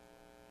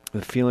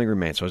 The feeling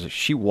remains. So as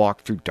she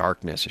walked through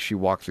darkness, as she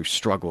walked through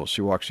struggles,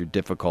 she walked through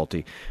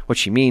difficulty, what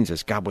she means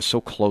is God was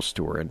so close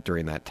to her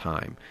during that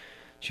time.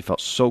 She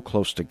felt so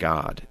close to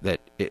God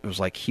that it was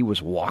like he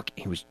was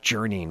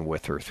journeying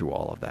with her through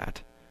all of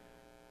that.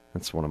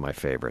 That's one of my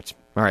favorites.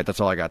 All right, that's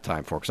all I got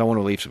time for, because I want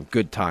to leave some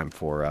good time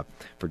for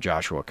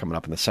Joshua coming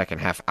up in the second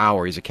half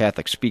hour. He's a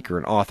Catholic speaker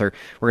and author.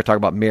 We're going to talk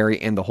about Mary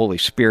and the Holy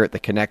Spirit, the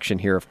connection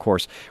here, of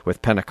course,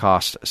 with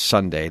Pentecost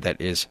Sunday that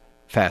is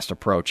fast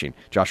approaching.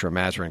 Joshua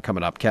Mazarin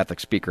coming up, Catholic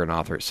speaker and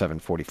author at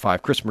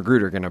 7:45. Chris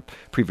Magruder going to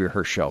preview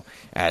her show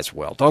as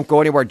well. Don't go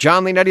anywhere.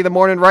 John Leonetti, the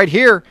morning, right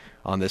here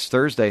on this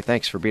Thursday.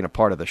 Thanks for being a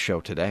part of the show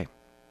today.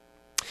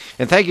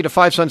 And thank you to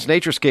Five Sons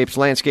Naturescapes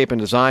Landscape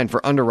and Design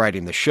for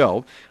underwriting the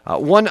show.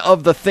 One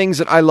of the things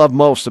that I love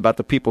most about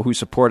the people who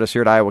support us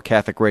here at Iowa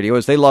Catholic Radio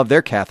is they love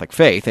their Catholic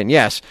faith. And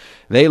yes,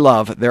 they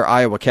love their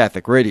Iowa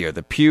Catholic Radio.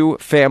 The Pugh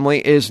family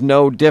is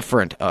no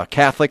different. A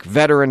Catholic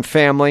veteran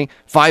family,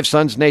 Five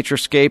Sons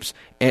Naturescapes,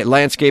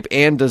 Landscape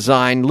and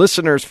Design,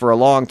 listeners for a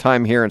long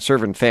time here and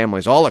serving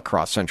families all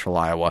across central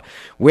Iowa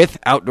with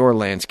outdoor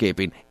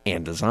landscaping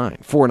and design.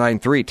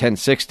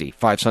 493-1060,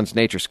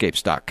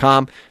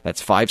 FiveSonsNaturescapes.com.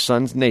 That's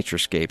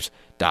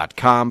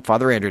FiveSonsNaturescapes.com.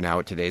 Father Andrew now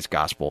with today's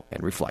Gospel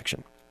and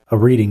Reflection. A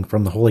reading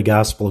from the Holy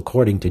Gospel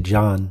according to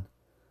John.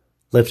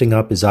 Lifting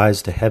up his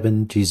eyes to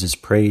heaven, Jesus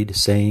prayed,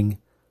 saying,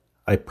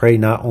 I pray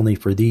not only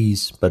for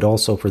these, but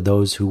also for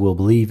those who will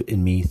believe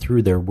in me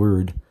through their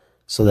word,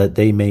 so that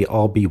they may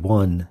all be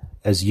one,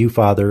 as you,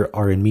 Father,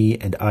 are in me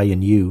and I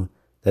in you,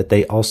 that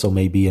they also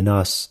may be in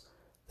us,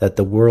 that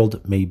the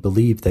world may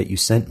believe that you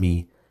sent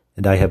me,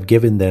 and I have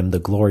given them the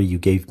glory you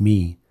gave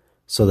me,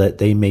 so that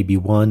they may be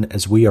one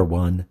as we are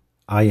one,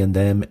 I in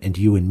them and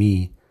you in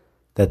me,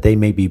 that they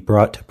may be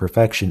brought to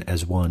perfection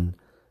as one,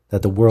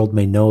 that the world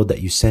may know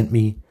that you sent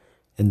me,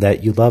 and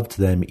that you loved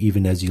them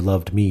even as you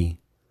loved me.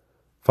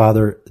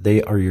 Father,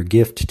 they are your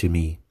gift to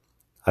me.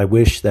 I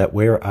wish that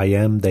where I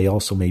am they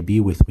also may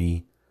be with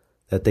me,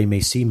 that they may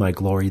see my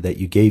glory that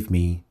you gave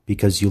me,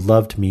 because you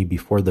loved me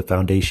before the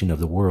foundation of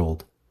the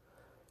world.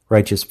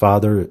 Righteous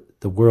Father,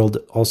 the world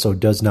also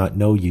does not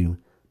know you,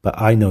 but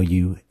I know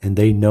you, and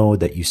they know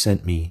that you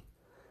sent me.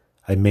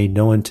 I made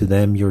known to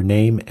them your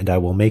name, and I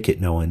will make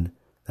it known,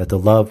 that the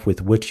love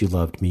with which you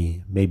loved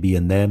me may be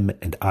in them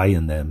and I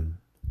in them.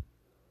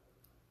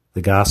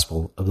 The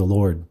Gospel of the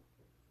Lord.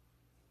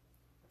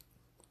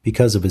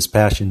 Because of his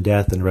passion,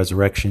 death, and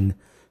resurrection,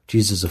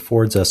 Jesus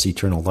affords us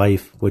eternal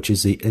life, which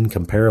is the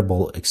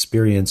incomparable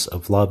experience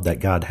of love that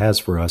God has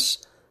for us,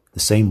 the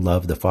same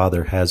love the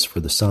Father has for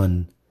the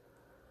Son.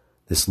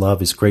 This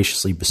love is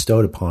graciously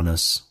bestowed upon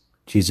us.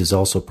 Jesus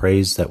also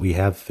prays that we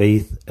have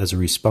faith as a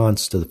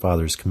response to the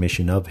Father's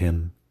commission of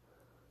him.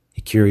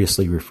 He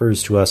curiously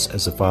refers to us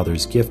as the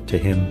Father's gift to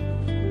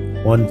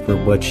him, one for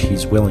which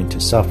he's willing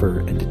to suffer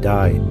and to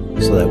die,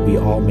 so that we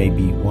all may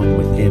be one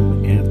with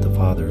him and the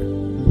Father.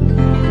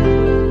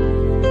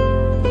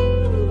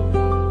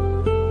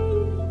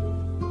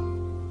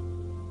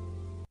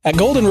 At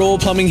Golden Rule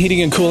Plumbing,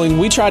 Heating, and Cooling,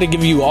 we try to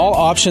give you all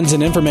options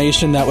and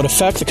information that would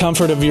affect the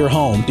comfort of your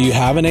home. Do you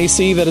have an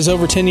AC that is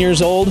over 10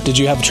 years old? Did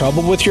you have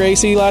trouble with your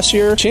AC last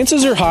year?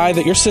 Chances are high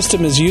that your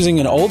system is using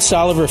an old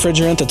style of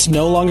refrigerant that's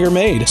no longer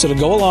made. So to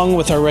go along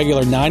with our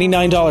regular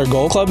 $99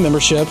 Gold Club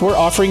membership, we're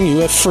offering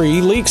you a free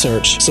leak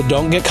search. So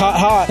don't get caught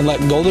hot and let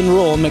Golden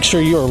Rule make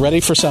sure you are ready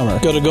for summer.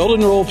 Go to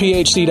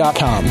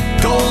goldenrulephd.com.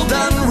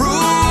 Golden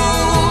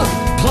Rule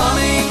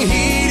Plumbing,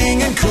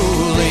 Heating, and Cooling.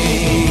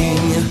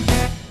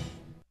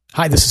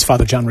 Hi, this is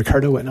Father John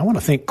Riccardo, and I want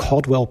to thank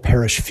Caldwell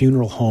Parish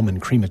Funeral Home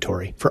and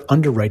Crematory for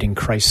underwriting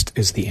Christ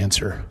is the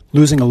Answer.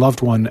 Losing a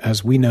loved one,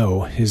 as we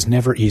know, is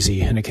never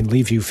easy, and it can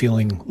leave you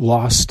feeling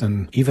lost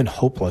and even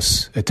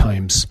hopeless at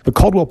times. But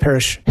Caldwell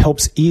Parish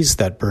helps ease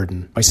that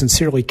burden by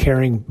sincerely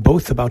caring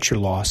both about your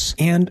loss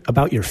and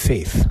about your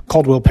faith.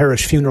 Caldwell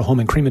Parish Funeral Home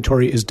and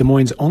Crematory is Des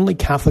Moines' only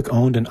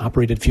Catholic-owned and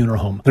operated funeral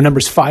home. Their number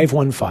is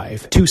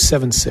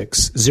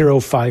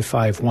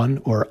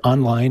 515-276-0551 or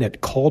online at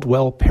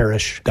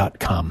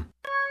caldwellparish.com.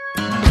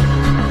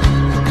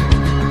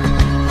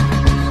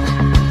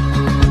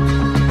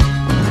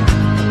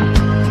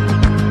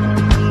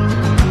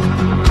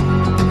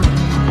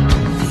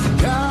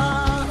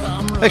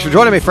 Thanks for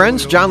joining me,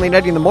 friends. John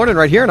Leonetti in the morning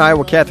right here on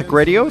Iowa Catholic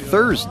Radio,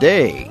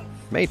 Thursday,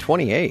 May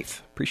 28th.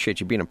 Appreciate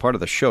you being a part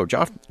of the show.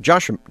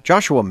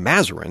 Joshua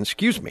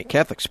Mazarin,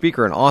 Catholic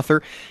speaker and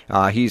author.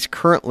 He's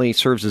currently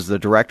serves as the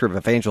director of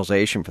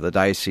evangelization for the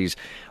Diocese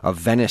of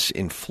Venice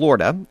in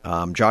Florida.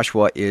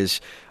 Joshua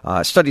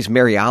studies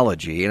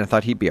Mariology, and I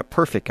thought he'd be a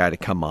perfect guy to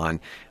come on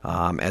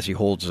as he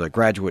holds a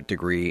graduate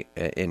degree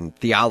in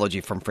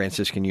theology from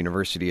Franciscan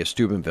University of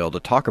Steubenville to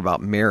talk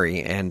about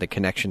Mary and the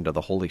connection to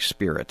the Holy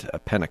Spirit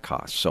at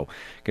Pentecost. So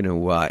going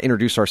to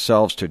introduce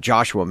ourselves to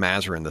Joshua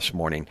Mazarin this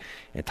morning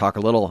and talk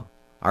a little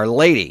Our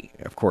Lady,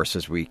 of course,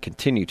 as we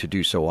continue to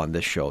do so on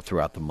this show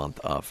throughout the month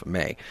of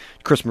May.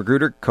 Chris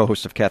Magruder,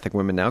 co-host of Catholic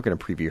Women Now, going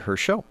to preview her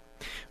show.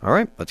 All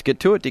right, let's get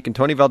to it. Deacon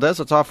Tony Valdez,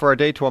 let's offer our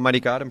day to Almighty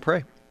God and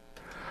pray.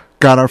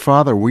 God our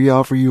Father, we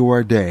offer you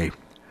our day.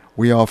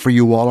 We offer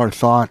you all our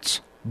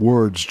thoughts,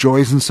 words,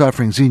 joys, and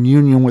sufferings in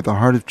union with the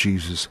heart of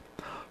Jesus.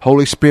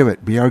 Holy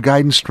Spirit, be our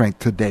guide and strength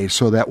today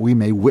so that we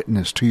may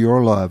witness to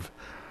your love.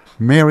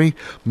 Mary,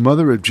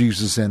 Mother of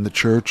Jesus and the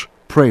Church,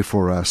 pray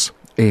for us.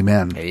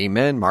 Amen.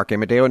 Amen. Mark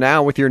Amadeo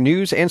now with your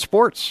news and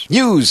sports.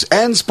 News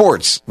and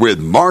sports with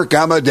Mark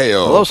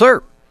Amadeo. Hello,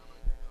 sir.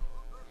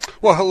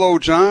 Well, hello,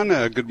 John.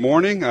 Good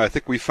morning. I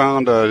think we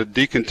found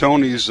Deacon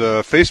Tony's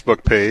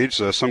Facebook page,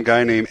 some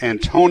guy named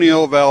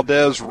Antonio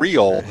Valdez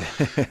Real.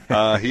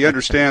 He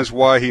understands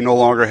why he no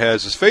longer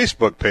has his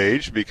Facebook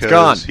page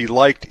because he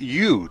liked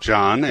you,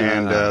 John,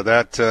 and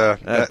that's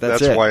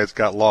why it's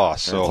got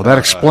lost. So well, that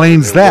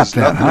explains that,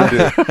 then,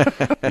 huh?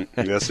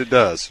 Yes, it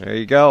does. There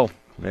you go.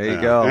 There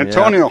you go.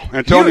 Antonio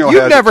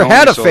you've never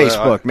had a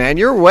Facebook, man.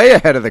 You're way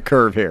ahead of the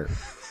curve here.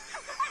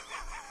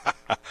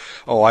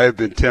 Oh, I have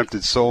been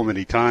tempted so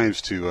many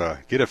times to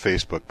get a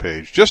Facebook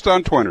page. Just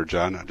on Twitter,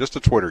 John. Just a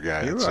Twitter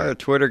guy. You are a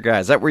Twitter guy.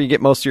 Is that where you get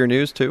most of your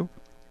news, too?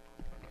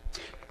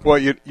 Well,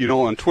 you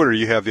know, on Twitter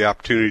you have the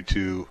opportunity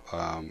to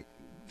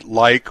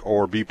like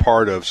or be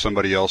part of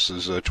somebody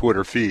else's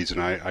Twitter feeds,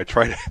 and I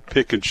try to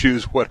pick and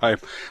choose what I'm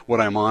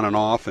on and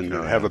off, and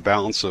have a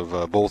balance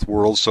of both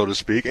worlds, so to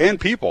speak, and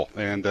people.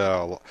 And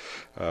a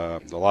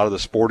lot of the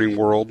sporting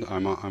world,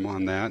 I'm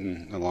on that,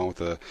 and along with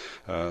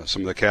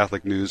some of the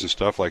Catholic news and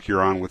stuff like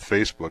you're on with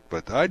Facebook.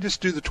 But I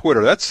just do the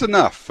Twitter. That's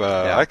enough.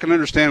 I can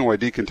understand why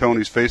Deacon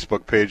Tony's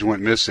Facebook page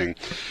went missing.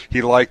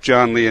 He liked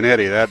John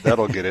Leonetti.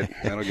 That'll get it.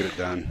 That'll get it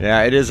done.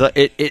 Yeah, it is.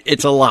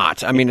 It's a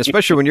lot. I mean,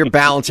 especially when you're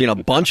balancing a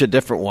bunch of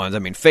different ones. I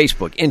mean,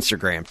 Facebook,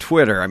 Instagram,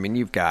 Twitter. I mean,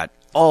 you've got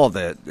all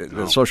the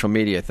social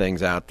media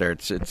things out there.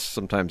 It's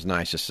sometimes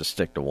nice just to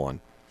stick to one.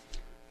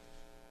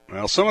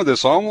 Well, some of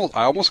this I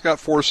almost got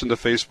forced into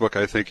Facebook,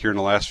 I think, here in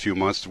the last few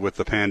months with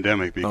the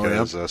pandemic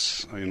because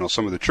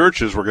some of the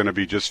churches were going to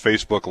be just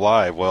Facebook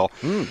Live. Well,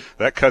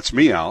 that cuts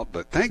me out,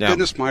 but thank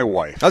goodness my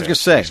wife. I was going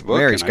to say, Facebook,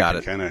 Mary's got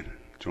it. Kind of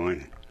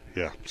join.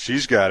 Yeah,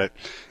 she's got it.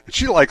 And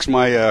she likes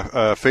my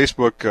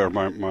Facebook or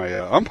my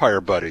umpire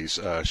buddies.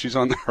 She's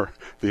on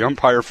the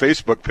umpire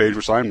Facebook page,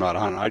 which I'm not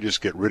on. I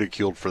just get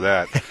ridiculed for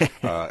that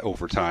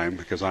over time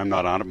because I'm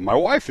not on it. My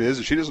wife is,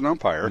 and she doesn't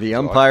umpire. The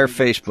umpire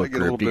Facebook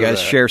group. Do you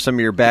guys share some of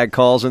your bad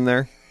calls in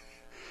there?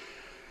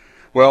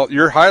 Well,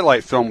 your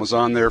highlight film was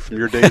on there from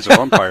your days of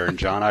umpiring,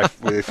 John.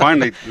 They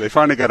finally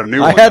got a new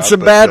one. I had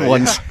some bad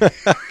ones.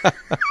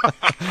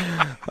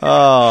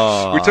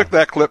 Oh, we took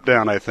that clip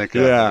down. I think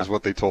is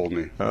what they told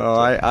me. Oh,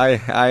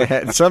 I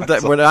had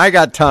something. When I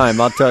got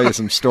time, I'll tell you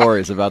some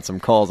stories about some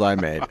calls I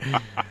made.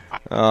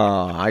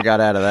 Oh, I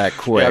got out of that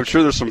quick. Yeah,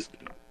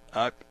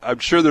 I'm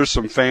sure there's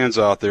some fans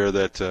out there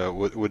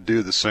that would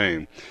do the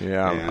same.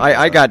 Yeah, and,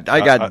 I got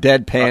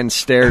deadpan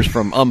stares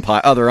from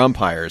other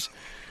umpires.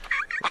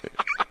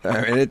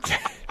 I mean,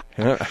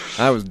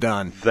 I was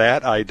done.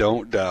 That I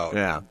don't doubt.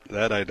 Yeah,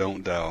 that I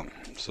don't doubt.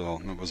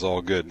 So it was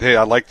all good. Hey,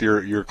 I liked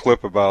your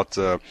clip about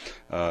it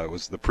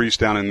was the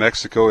priest down in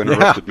Mexico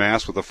interrupted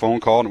Mass with a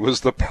phone call, and it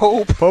was the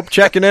Pope. Pope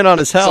checking in on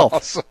his health.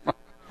 Awesome.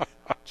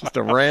 Just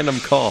a random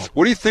call.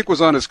 What do you think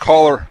was on his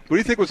caller?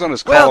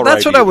 Well,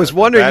 that's what I was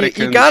wondering.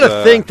 You got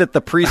to think that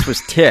the priest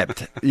was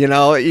tipped. You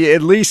know,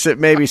 at least that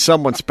maybe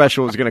someone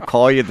special was going to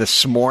call you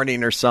this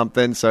morning or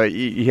something. So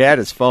he had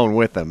his phone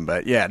with him.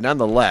 But yeah,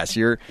 nonetheless,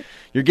 you're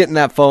getting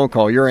that phone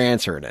call. You're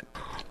answering it.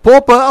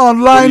 Popa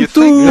on line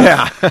 2.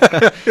 Yeah,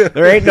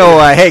 there ain't no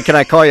hey, can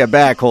I call you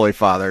back, Holy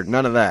Father?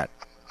 None of that.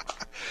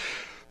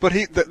 But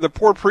the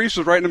poor priest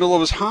was right in the middle of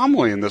his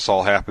homily, and this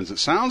all happens. It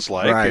sounds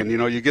like, right. And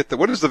you get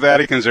what is the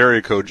Vatican's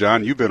area code,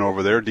 John? You've been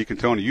over there, Deacon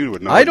Tony. You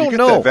would know. I don't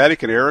know that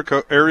Vatican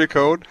area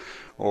code,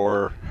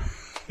 or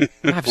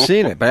I've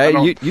seen it, but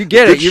you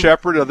get Good it.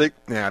 Shepherd, I think.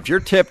 Yeah, if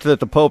you're tipped that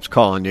the Pope's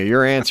calling you,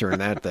 you're answering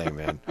that thing,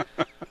 man.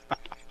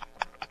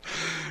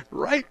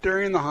 Right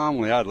during the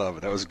homily, I love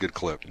it. That was a good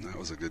clip.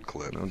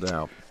 No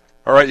doubt.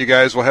 All right, you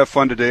guys, we'll have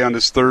fun today on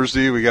this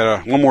Thursday. We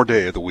got one more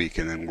day of the week,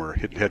 and then we're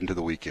heading to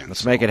the weekend.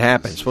 Let's make it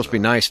happen. It's supposed to be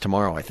nice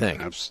tomorrow, I think.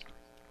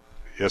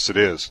 Yes, it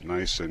is.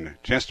 Nice. And a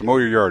chance to mow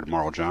your yard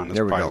tomorrow, John. That's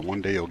probably the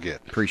one day you'll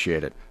get.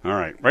 Appreciate it. All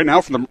right. Right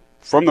now, from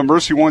the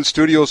Mercy One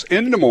Studios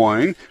in Des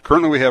Moines,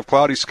 currently we have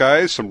cloudy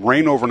skies, some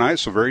rain overnight,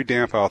 so very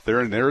damp out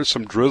there, and there is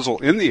some drizzle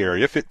in the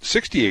area.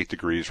 68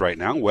 degrees right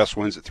now, west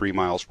winds at 3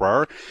 miles per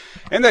hour,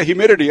 and that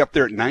humidity up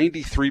there at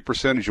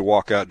 93% as you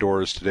walk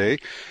outdoors today.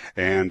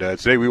 And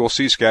today we will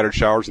see scattered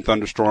showers and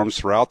thunderstorms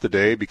throughout the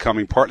day,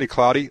 becoming partly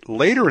cloudy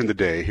later in the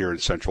day here in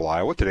central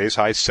Iowa. Today's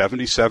high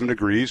 77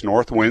 degrees,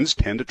 north winds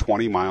 10 to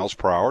 20 miles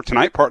per hour.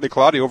 Tonight partly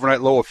cloudy,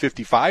 overnight low of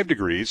 55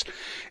 degrees.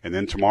 And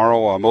then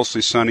tomorrow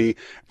mostly sunny,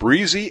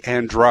 breezy,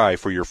 and dry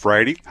for your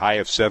Friday, high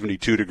of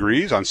 72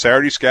 degrees. On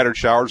Saturday, scattered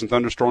showers and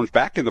thunderstorms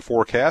back in the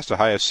forecast, a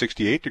high of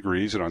 68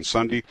 degrees. And on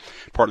Sunday,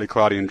 partly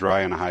cloudy and dry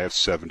and a high of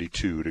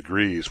 72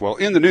 degrees. Well,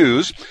 in the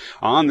news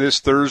on this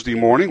Thursday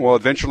morning,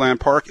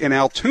 Adventureland Park in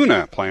Altoona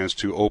plans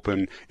to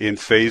open in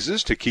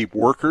phases to keep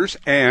workers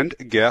and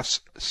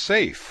guests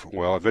safe.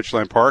 Well,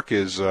 Adventureland Park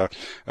is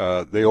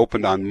they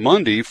opened on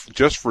Monday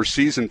just for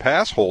season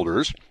pass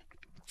holders.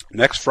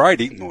 Next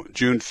Friday,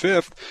 June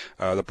 5th,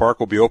 the park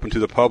will be open to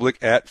the public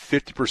at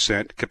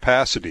 50%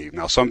 capacity.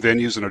 Now, some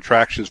venues and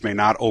attractions may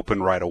not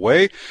open right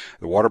away.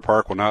 The water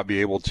park will not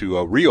be able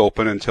to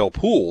reopen until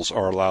pools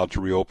are allowed to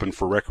reopen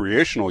for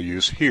recreational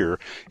use here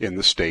in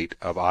the state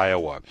of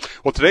Iowa.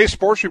 Well, today's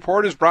sports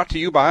report is brought to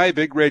you by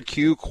Big Red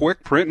Q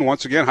Quick Print. And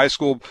once again, high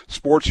school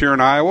sports here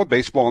in Iowa,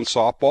 baseball and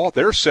softball,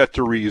 they're set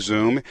to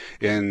resume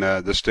in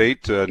the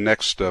state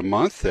next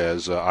month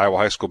as Iowa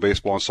high school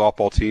baseball and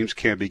softball teams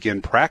can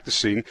begin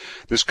practicing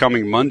this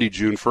coming Monday,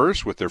 June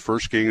 1st, with their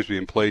first games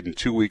being played in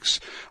 2 weeks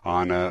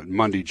on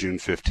Monday, June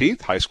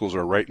 15th. High schools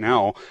are right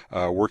now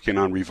working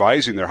on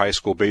revising their high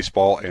school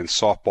baseball and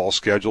softball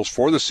schedules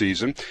for the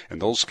season,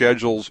 and those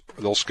schedule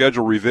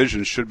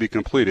revisions should be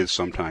completed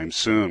sometime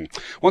soon.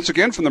 Once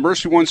again, from the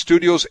Mercy One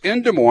Studios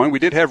in Des Moines, we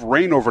did have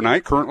rain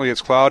overnight. Currently it's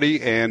cloudy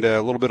and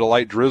a little bit of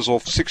light drizzle,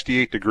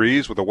 68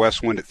 degrees with a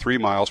west wind at 3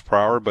 miles per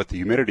hour, but the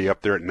humidity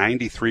up there at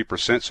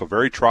 93%, so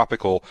very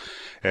tropical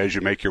as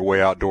you make your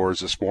way outdoors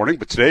this morning.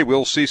 But today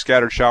we'll see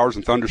scattered showers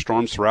and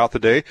thunderstorms throughout the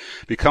day,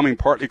 becoming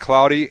partly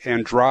cloudy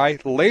and dry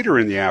later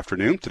in the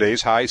afternoon.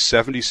 Today's high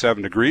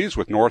 77 degrees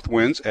with north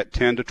winds at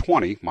 10 to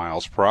 20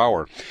 miles per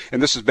hour.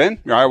 And this has been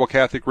your Iowa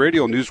Catholic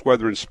Radio News,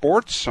 Weather, and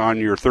Sports on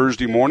your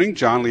Thursday morning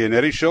John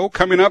Leonetti Show.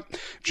 Coming up,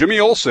 Jimmy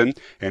Olson,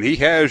 and he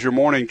has your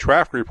morning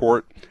traffic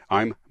report.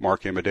 I'm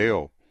Mark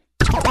Amadeo.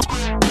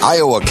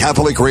 Iowa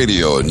Catholic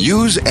Radio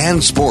News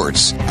and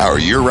Sports. Our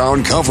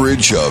year-round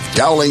coverage of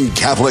Dowling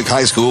Catholic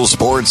High School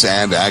sports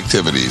and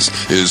activities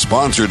is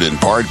sponsored in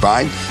part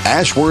by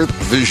Ashworth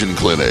Vision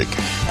Clinic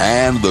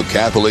and the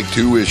Catholic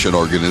Tuition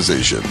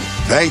Organization.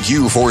 Thank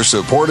you for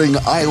supporting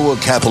Iowa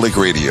Catholic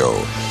Radio,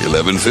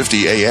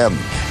 1150 AM,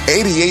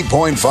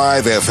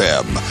 88.5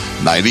 FM,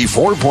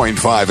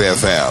 94.5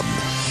 FM,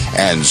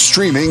 and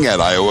streaming at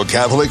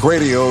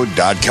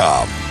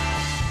iowacatholicradio.com.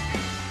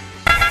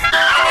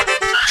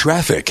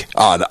 Traffic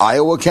on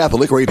Iowa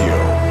Catholic Radio.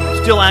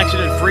 Still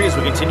accident-free as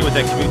we continue with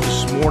that commute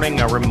this morning.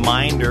 A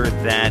reminder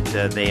that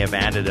they have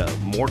added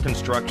more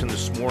construction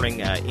this morning.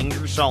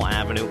 Ingersoll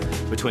Avenue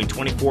between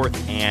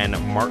 24th and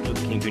Martin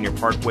Luther King Jr.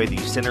 Parkway. The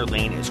center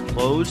lane is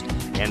closed,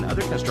 and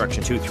other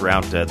construction, too,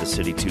 throughout the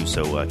city, too.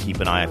 So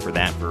keep an eye for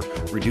that, for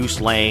reduced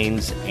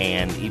lanes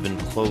and even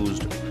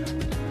closed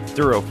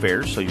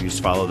thoroughfares, so you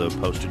just follow the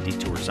posted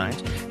detour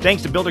signs.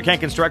 Thanks to Builder Ken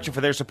Construction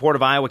for their support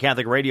of Iowa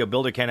Catholic Radio.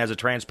 Builder Ken has a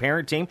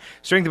transparent team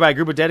strengthened by a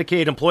group of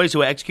dedicated employees who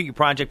will execute your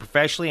project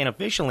professionally and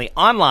efficiently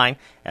online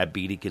at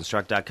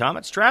bdconstruct.com.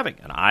 It's traffic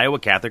on Iowa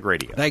Catholic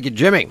Radio. Thank you,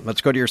 Jimmy.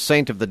 Let's go to your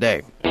saint of the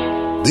day.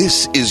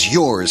 This is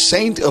your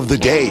Saint of the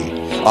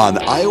Day on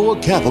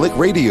Iowa Catholic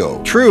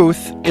Radio.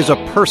 Truth is a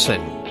person,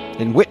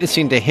 and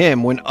witnessing to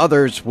him when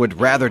others would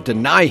rather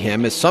deny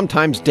him is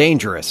sometimes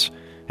dangerous,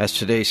 as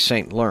today's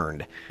saint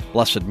learned.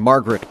 Blessed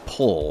Margaret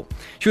Pole.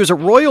 She was a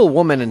royal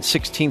woman in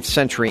 16th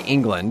century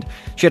England.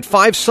 She had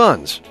 5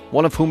 sons,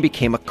 one of whom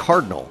became a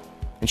cardinal,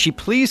 and she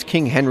pleased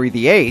King Henry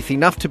VIII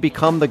enough to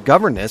become the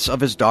governess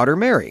of his daughter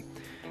Mary.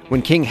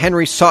 When King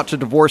Henry sought to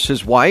divorce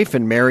his wife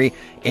and marry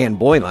Anne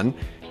Boleyn,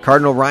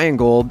 Cardinal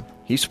Reingold,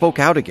 he spoke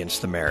out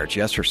against the marriage,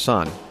 yes, her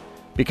son.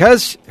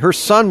 Because her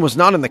son was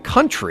not in the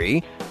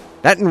country,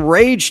 that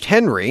enraged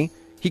Henry.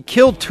 He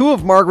killed 2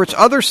 of Margaret's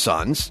other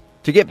sons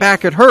to get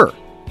back at her,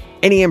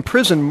 and he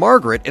imprisoned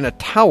Margaret in a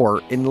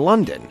tower in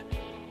London.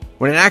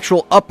 When an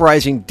actual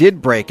uprising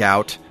did break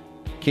out,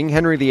 King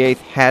Henry VIII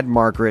had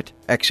Margaret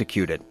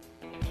executed.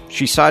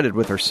 She sided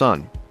with her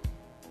son.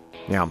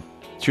 Yeah,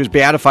 she was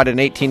beatified in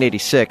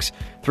 1886,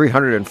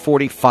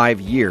 345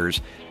 years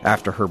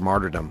after her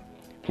martyrdom.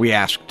 We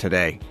ask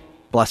today,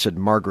 Blessed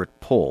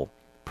Margaret Pole,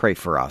 pray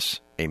for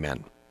us.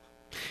 Amen.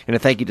 And a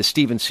thank you to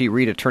Stephen C.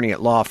 Reed, attorney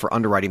at law, for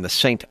underwriting the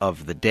Saint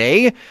of the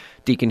Day.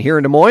 Deacon here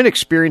in Des Moines,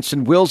 experienced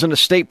in wills and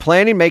estate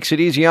planning, makes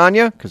it easy on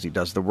you because he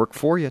does the work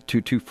for you.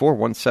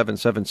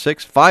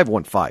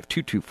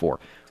 224-1776,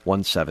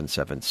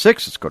 515-224-1776.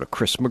 Let's go to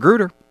Chris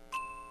Magruder.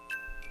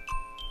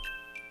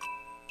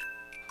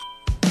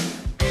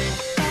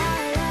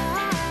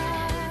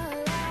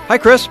 Hi,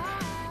 Chris.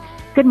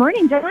 Good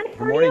morning, John.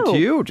 Good morning to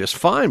you. Just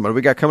fine. What do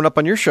we got coming up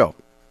on your show?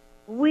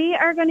 We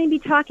are going to be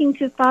talking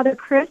to Father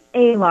Chris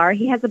Alar.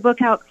 He has a book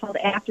out called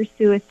After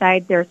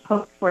Suicide, There's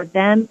Hope for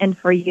Them and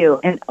for You.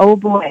 And oh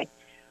boy,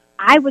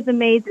 I was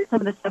amazed at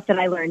some of the stuff that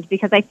I learned,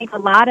 because I think a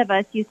lot of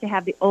us used to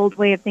have the old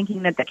way of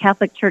thinking that the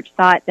Catholic Church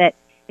thought that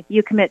if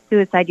you commit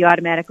suicide, you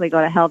automatically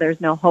go to hell. There's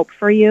no hope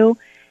for you.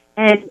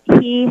 And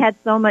he had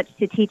so much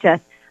to teach us.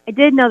 I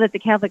did know that the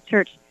Catholic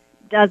Church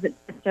doesn't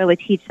necessarily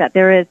teach that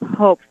there is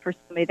hope for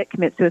somebody that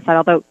commits suicide,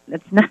 although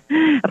it's not,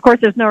 of course,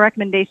 there's no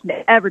recommendation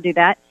to ever do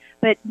that.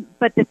 But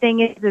the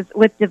thing is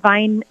with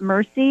Divine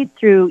Mercy,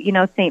 through,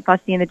 St.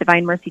 Faustine, the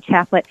Divine Mercy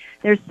Chaplet,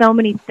 there's so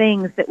many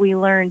things that we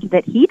learned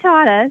that he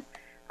taught us,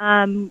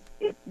 that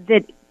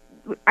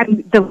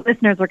the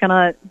listeners are going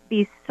to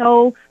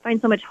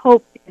find so much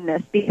hope in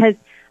this, because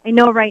I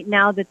know right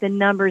now that the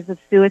numbers of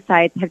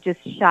suicides have just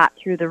shot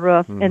through the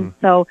roof. Mm-hmm. And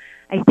so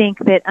I think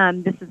that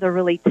this is a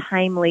really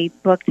timely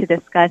book to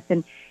discuss.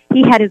 And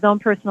he had his own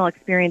personal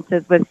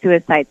experiences with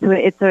suicide. So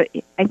I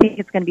think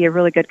it's going to be a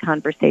really good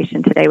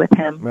conversation today with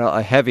him. Well,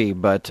 a heavy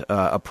but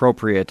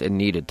appropriate and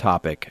needed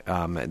topic that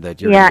you're going to be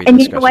discussing. Yeah,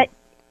 and you know what?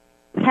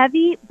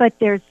 Heavy, but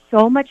there's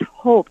so much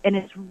hope, and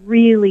it's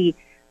really...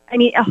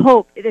 a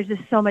hope. There's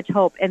just so much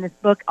hope, and this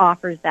book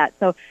offers that.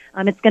 So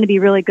it's going to be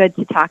really good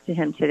to talk to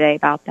him today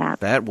about that.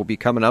 That will be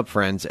coming up,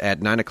 friends,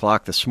 at 9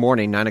 o'clock this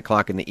morning, 9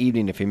 o'clock in the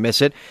evening. If you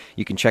miss it,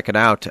 you can check it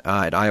out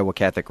at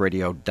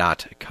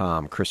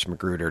iowacatholicradio.com. Chris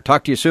Magruder.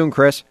 Talk to you soon,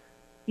 Chris.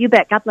 You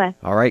bet. God bless.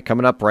 All right,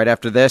 coming up right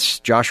after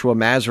this, Joshua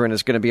Mazarin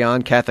is going to be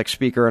on, Catholic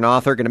speaker and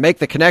author, going to make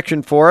the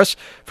connection for us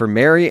for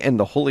Mary and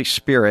the Holy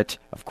Spirit.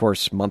 Of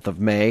course, month of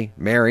May,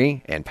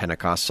 Mary, and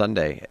Pentecost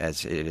Sunday,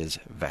 as it is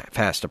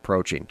fast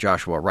approaching.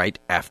 Joshua right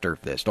after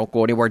this. Don't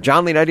go anywhere.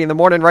 John Leonetti in the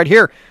morning right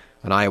here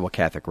on Iowa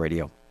Catholic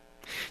Radio.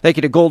 Thank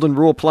you to Golden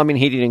Rule Plumbing,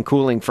 Heating, and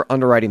Cooling for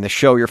underwriting the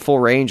show. Your full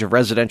range of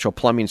residential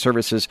plumbing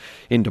services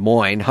in Des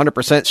Moines.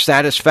 100%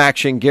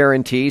 satisfaction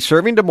guarantee.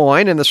 Serving Des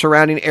Moines and the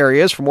surrounding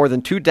areas for more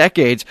than 2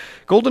 decades.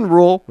 Golden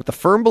Rule with the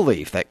firm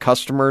belief that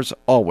customers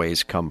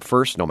always come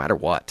first, no matter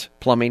what.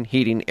 Plumbing,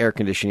 heating, air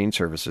conditioning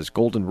services.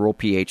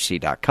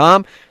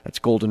 GoldenRulePHC.com. That's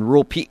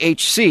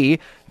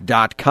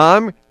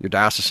GoldenRulePHC.com. Your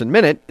Diocesan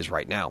Minute is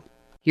right now.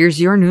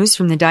 Here's your news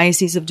from the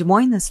Diocese of Des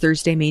Moines this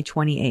Thursday, May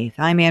 28th.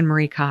 I'm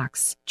Anne-Marie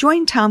Cox.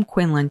 Join Tom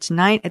Quinlan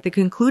tonight at the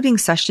concluding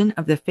session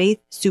of the Faith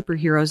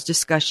Superheroes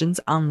discussions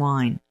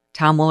online.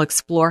 Tom will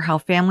explore how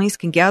families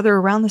can gather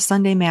around the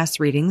Sunday Mass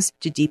readings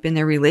to deepen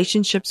their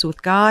relationships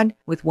with God,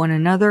 with one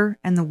another,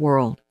 and the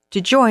world. To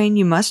join,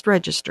 you must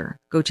register.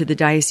 Go to the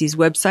Diocese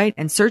website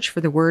and search for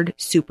the word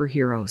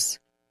superheroes.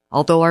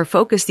 Although our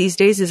focus these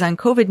days is on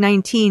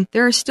COVID-19,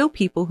 there are still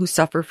people who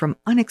suffer from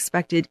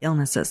unexpected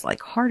illnesses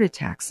like heart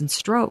attacks and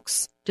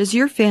strokes. Does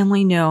your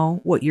family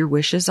know what your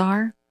wishes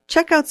are?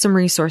 Check out some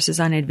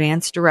resources on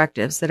advanced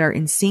directives that are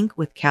in sync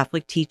with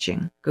Catholic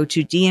teaching. Go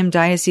to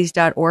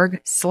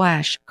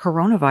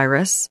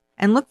dmdiocese.org/coronavirus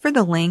and look for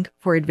the link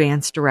for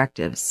advanced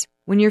directives.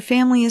 When your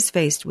family is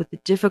faced with the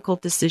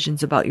difficult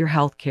decisions about your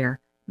health care,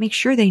 make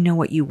sure they know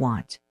what you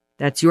want.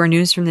 That's your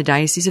news from the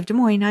Diocese of Des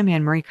Moines. I'm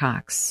Anne-Marie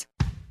Cox.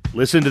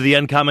 Listen to The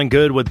Uncommon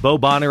Good with Bo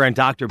Bonner and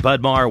Dr.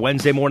 Bud Marr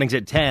Wednesday mornings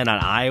at 10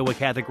 on Iowa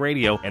Catholic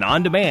Radio and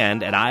on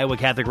demand at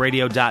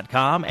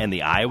iowacatholicradio.com and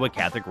the Iowa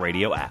Catholic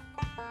Radio app.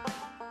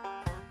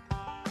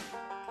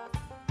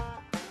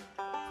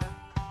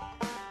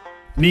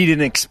 Need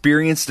an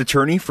experienced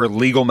attorney for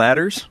legal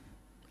matters?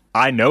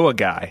 I know a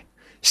guy.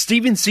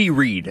 Stephen C.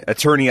 Reed,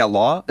 attorney at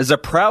law, is a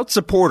proud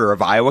supporter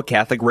of Iowa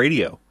Catholic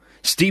Radio.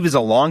 Steve is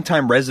a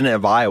longtime resident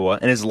of Iowa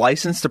and is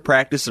licensed to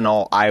practice in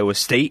all Iowa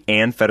state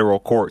and federal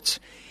courts.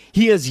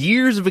 He has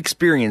years of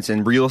experience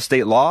in real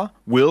estate law,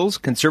 wills,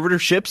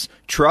 conservatorships,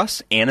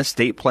 trusts, and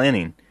estate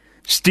planning.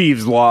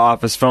 Steve's law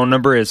office phone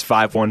number is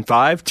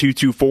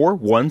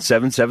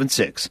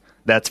 515-224-1776.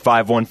 That's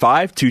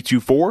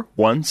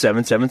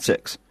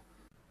 515-224-1776.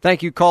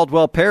 Thank you,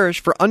 Caldwell Parish,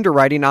 for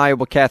underwriting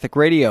Iowa Catholic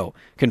Radio.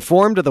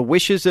 Conform to the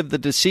wishes of the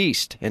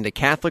deceased and to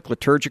Catholic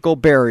liturgical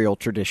burial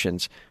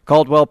traditions.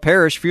 Caldwell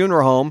Parish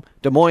Funeral Home,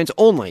 Des Moines'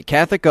 only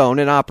Catholic-owned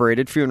and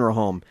operated funeral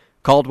home.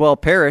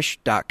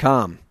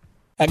 CaldwellParish.com.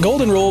 At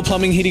Golden Rule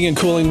Plumbing, Heating, and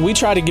Cooling, we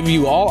try to give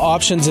you all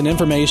options and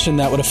information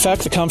that would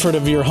affect the comfort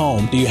of your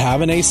home. Do you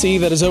have an AC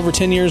that is over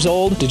 10 years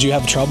old? Did you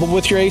have trouble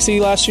with your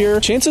AC last year?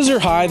 Chances are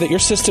high that your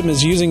system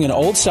is using an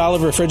old style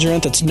of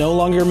refrigerant that's no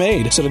longer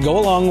made. So to go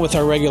along with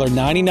our regular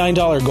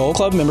 $99 Gold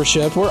Club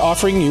membership, we're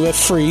offering you a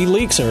free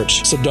leak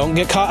search. So don't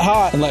get caught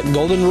hot and let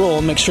Golden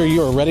Rule make sure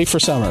you are ready for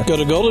summer. Go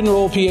to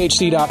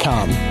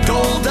goldenrulephd.com.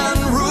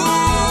 Golden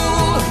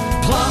Rule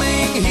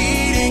Plumbing,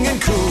 Heating,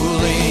 and Cooling.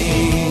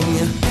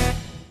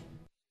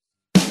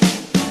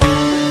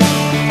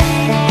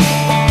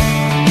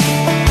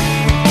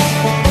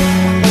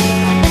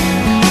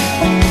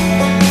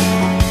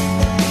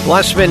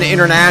 Blessman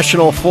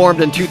International,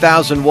 formed in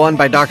 2001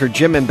 by Dr.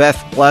 Jim and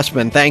Beth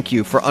Blessman. Thank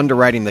you for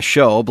underwriting the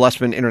show.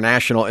 Blessman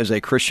International is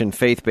a Christian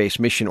faith-based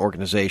mission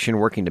organization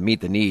working to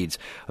meet the needs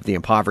of the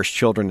impoverished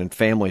children and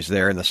families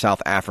there in the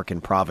South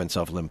African province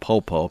of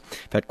Limpopo.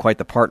 I've had quite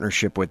the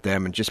partnership with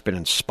them and just been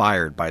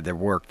inspired by their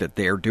work that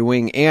they're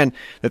doing and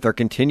that they're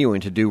continuing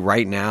to do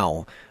right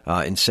now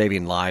in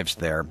saving lives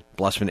there.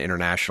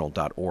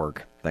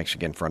 BlessmanInternational.org. Thanks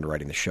again for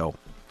underwriting the show.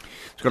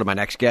 Let's go to my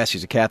next guest.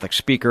 He's a Catholic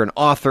speaker and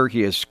author.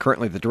 He is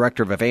currently the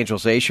director of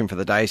evangelization for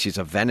the Diocese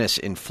of Venice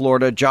in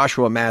Florida.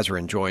 Joshua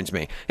Mazarin joins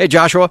me. Hey,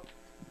 Joshua.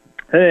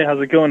 Hey, how's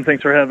it going?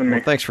 Thanks for having me.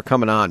 Well, thanks for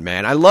coming on,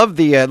 man. I love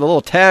the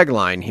little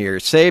tagline here.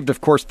 Saved, of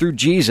course, through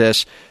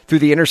Jesus, through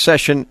the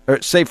intercession,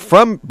 or saved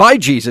by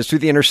Jesus through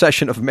the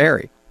intercession of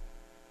Mary.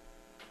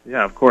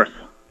 Yeah, of course.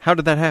 How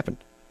did that happen?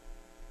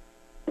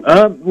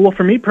 Well,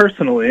 for me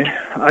personally,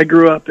 I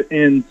grew up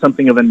in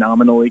something of a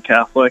nominally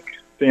Catholic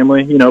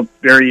family. You know,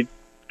 very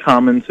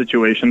common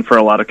situation for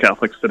a lot of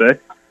Catholics today.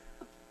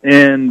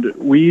 And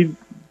we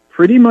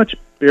pretty much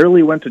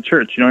barely went to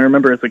church. You know, I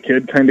remember as a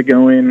kid kind of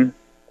going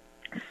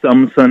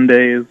some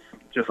Sundays,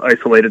 just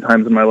isolated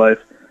times in my life.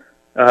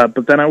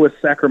 But then I was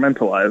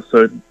sacramentalized.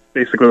 So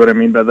basically what I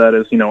mean by that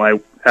is, you know, I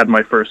had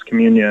my first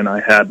communion, I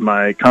had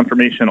my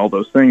confirmation, all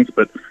those things,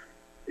 but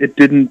it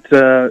didn't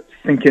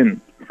sink in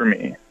for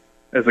me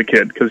as a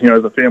kid because, you know,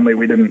 as a family,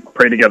 we didn't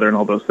pray together and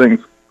all those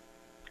things.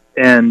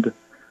 And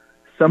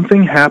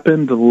something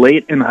happened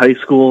late in high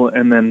school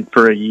and then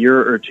for a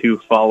year or two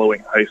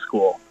following high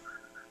school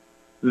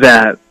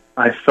that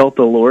I felt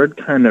the Lord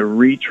kind of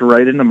reach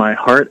right into my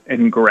heart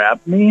and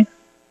grab me.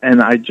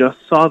 And I just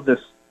saw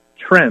this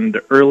trend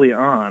early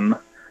on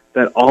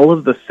that all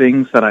of the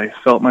things that I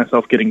felt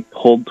myself getting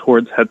pulled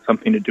towards had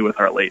something to do with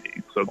Our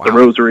Lady. So the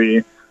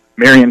Rosary,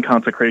 Marian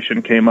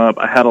consecration came up.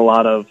 I had a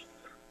lot of,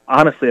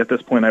 honestly, at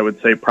this point, I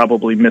would say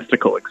probably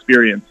mystical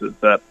experiences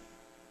that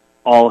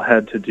all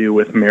had to do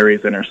with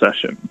Mary's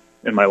intercession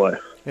in my life.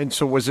 And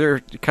so was there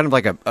kind of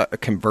like a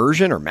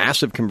conversion or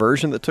massive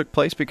conversion that took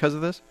place because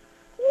of this?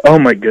 Oh,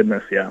 my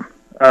goodness, yeah.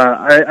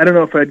 I don't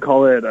know if I'd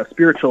call it a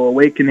spiritual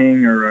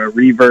awakening or a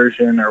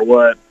reversion or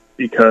what,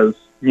 because,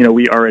 you know,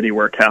 we already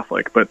were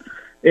Catholic. But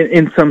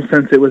in some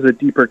sense, it was a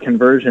deeper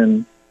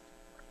conversion.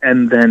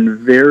 And then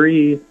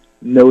very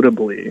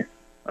notably,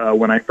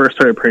 when I first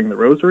started praying the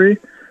Rosary,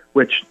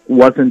 which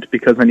wasn't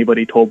because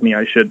anybody told me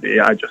I should be,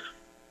 I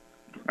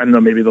don't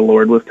know, maybe the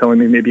Lord was telling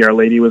me, maybe Our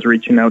Lady was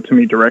reaching out to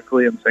me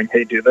directly and saying,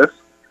 hey, do this.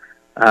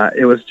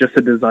 It was just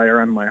a desire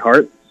on my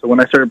heart. So when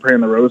I started praying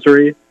the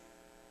Rosary,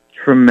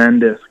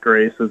 tremendous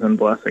graces and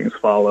blessings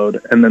followed.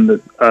 And then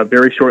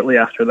very shortly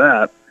after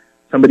that,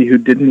 somebody who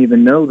didn't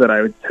even know that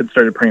I had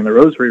started praying the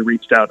Rosary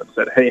reached out and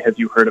said, hey, have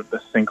you heard of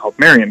this thing called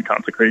Marian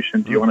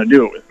consecration? Do you want to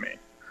do it with me?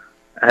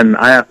 And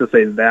I have to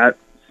say that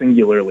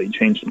singularly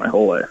changed my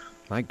whole life.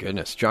 My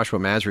goodness. Joshua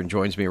Mazarin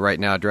joins me right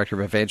now, Director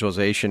of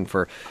Evangelization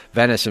for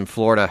Venice in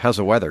Florida. How's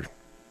the weather?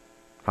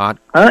 Hot?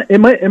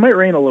 It might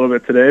rain a little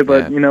bit today,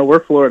 but, you know, we're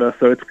Florida,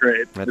 so it's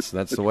great. That's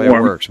the way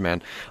warm. It works,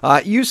 man.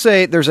 You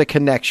say there's a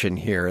connection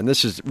here, and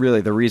this is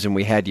really the reason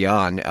we had you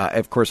on.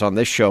 Of course, on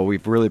this show,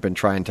 we've really been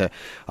trying to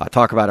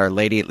talk about Our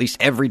Lady at least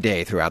every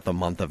day throughout the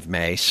month of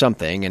May,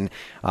 something. And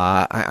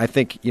I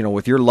think, you know,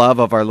 with your love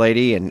of Our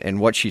Lady and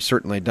what she's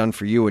certainly done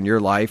for you in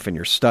your life and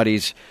your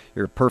studies,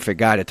 you're a perfect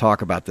guy to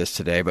talk about this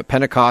today. But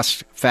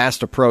Pentecost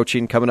fast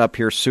approaching, coming up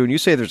here soon. You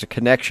say there's a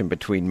connection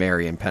between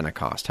Mary and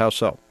Pentecost. How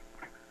so?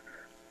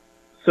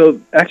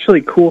 So,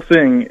 actually, cool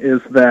thing is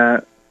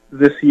that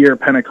this year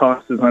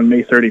Pentecost is on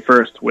May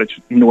 31st, which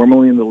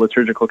normally in the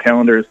liturgical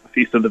calendar is the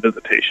Feast of the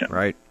Visitation.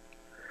 Right.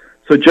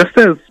 So just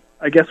as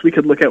I guess we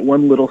could look at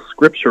one little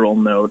scriptural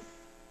note.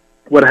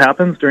 What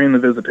happens during the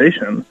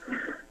visitation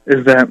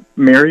is that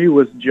Mary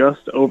was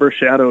just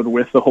overshadowed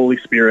with the Holy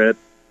Spirit.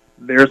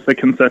 There's the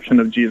conception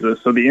of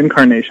Jesus. So the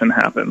incarnation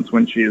happens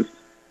when she's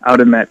out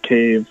in that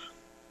cave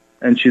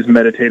and she's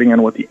meditating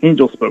on what the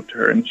angel spoke to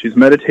her. And she's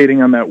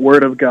meditating on that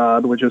word of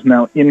God, which is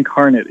now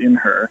incarnate in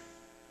her.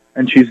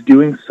 And she's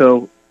doing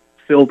so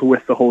filled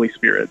with the Holy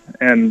Spirit.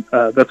 And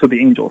that's what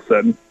the angel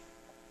said.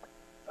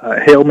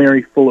 Hail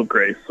Mary, full of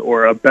grace.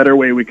 Or a better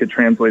way we could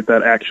translate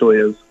that actually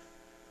is,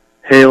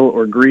 Hail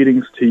or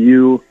greetings to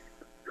you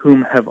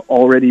whom have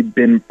already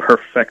been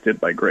perfected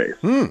by grace.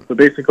 So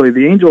basically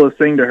the angel is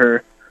saying to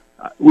her,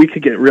 we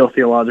could get real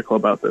theological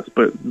about this,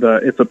 but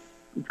it's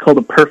called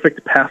a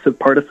perfect passive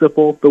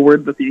participle, the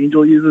word that the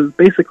angel uses.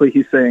 Basically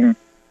he's saying,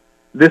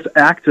 this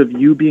act of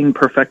you being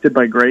perfected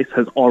by grace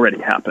has already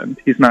happened.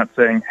 He's not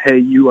saying, hey,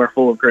 you are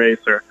full of grace,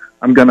 or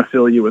I'm going to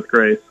fill you with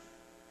grace.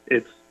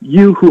 It's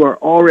you who are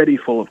already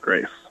full of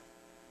grace.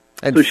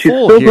 And so she's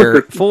full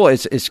here, full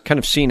is kind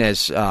of seen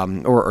as,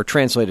 or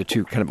translated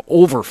to kind of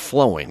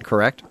overflowing,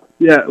 correct?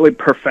 Yeah, like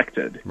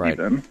perfected, right.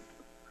 Even.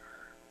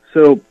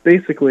 So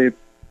basically,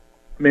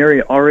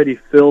 Mary already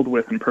filled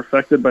with and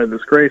perfected by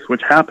this grace,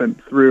 which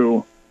happened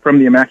from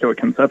the Immaculate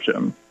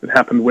Conception. It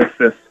happened with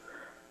this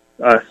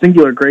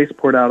singular grace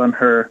poured out on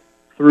her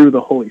through the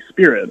Holy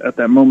Spirit at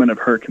that moment of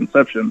her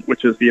conception,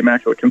 which is the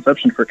Immaculate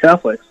Conception for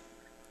Catholics.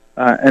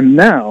 And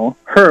now,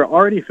 her,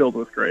 already filled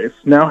with grace,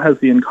 now has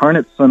the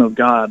incarnate Son of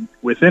God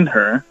within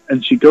her,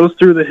 and she goes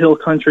through the hill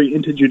country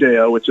into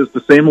Judea, which is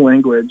the same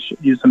language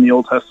used in the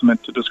Old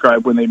Testament to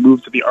describe when they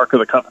moved to the Ark of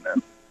the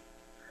Covenant.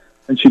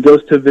 And she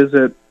goes to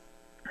visit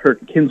her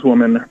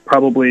kinswoman,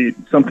 probably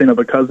something of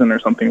a cousin or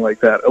something like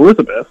that,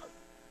 Elizabeth,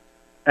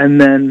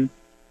 and then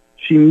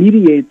she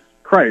mediates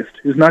Christ,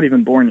 who's not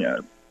even born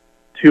yet,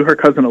 to her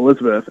cousin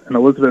Elizabeth, and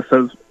Elizabeth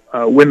says,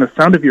 when the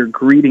sound of your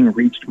greeting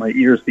reached my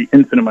ears, the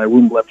infant in my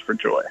womb leapt for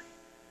joy.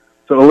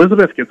 So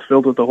Elizabeth gets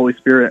filled with the Holy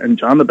Spirit, and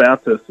John the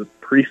Baptist is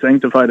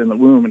pre-sanctified in the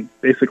womb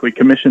and basically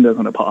commissioned as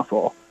an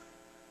apostle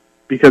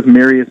because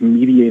Mary is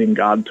mediating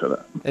God to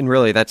them. And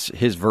really, that's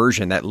his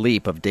version, that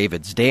leap of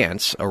David's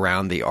dance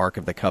around the Ark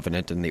of the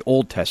Covenant in the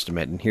Old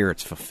Testament, and here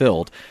it's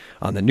fulfilled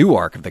on the new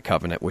Ark of the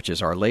Covenant, which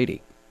is Our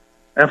Lady.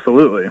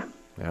 Absolutely.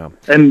 Yeah.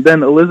 And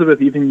then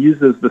Elizabeth even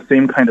uses the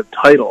same kind of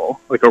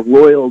title, like a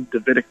royal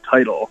Davidic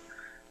title.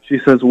 She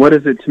says, what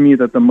is it to me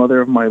that the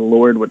mother of my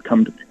Lord would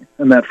come to me?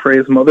 And that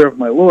phrase, mother of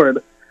my Lord,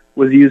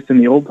 was used in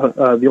the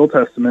Old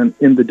Testament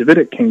in the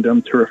Davidic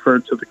kingdom to refer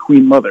to the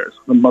queen mothers,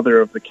 the mother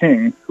of the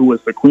king, who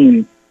was the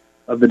queen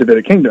of the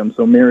Davidic kingdom.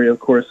 So Mary, of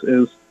course,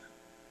 is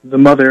the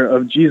mother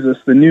of Jesus,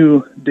 the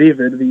new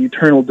David, the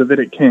eternal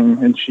Davidic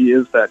king, and she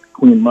is that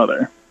queen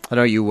mother. I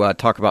know you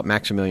talk about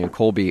Maximilian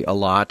Kolbe a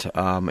lot.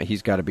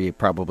 He's got to be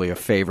probably a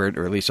favorite,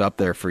 or at least up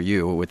there for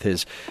you, with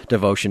his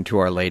devotion to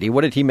Our Lady.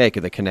 What did he make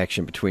of the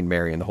connection between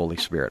Mary and the Holy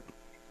Spirit?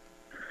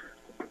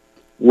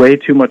 Way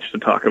too much to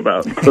talk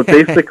about. But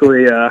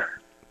basically,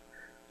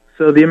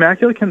 so the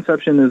Immaculate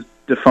Conception is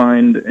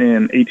defined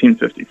in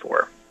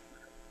 1854.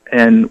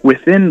 And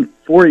within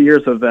 4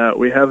 years of that,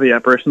 we have the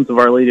apparitions of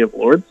Our Lady of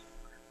Lourdes.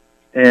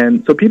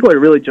 And so people are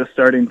really just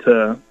starting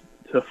to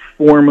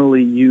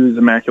formally use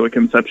Immaculate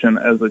Conception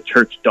as a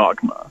church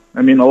dogma.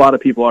 I mean, a lot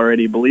of people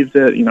already believed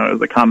it,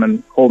 as a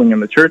common holding in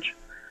the church.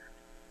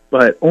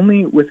 But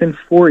only within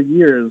 4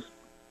 years,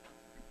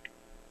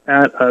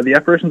 at the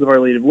apparitions of Our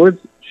Lady of Lourdes,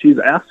 she's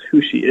asked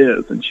who she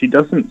is, and she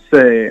doesn't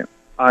say,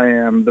 I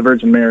am the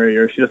Virgin Mary,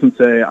 or she doesn't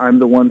say, I'm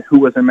the one who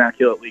was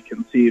immaculately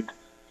conceived.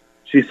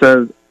 She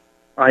says,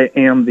 I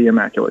am the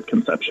Immaculate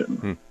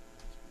Conception.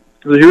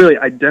 So she really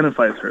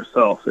identifies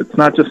herself. It's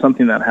not just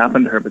something that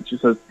happened to her, but she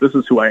says, this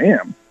is who I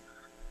am.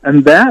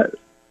 And that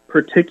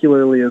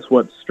particularly is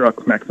what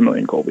struck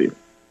Maximilian Kolbe.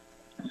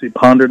 So he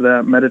pondered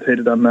that,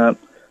 meditated on that,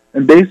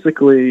 and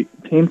basically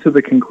came to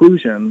the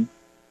conclusion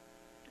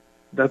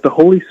that the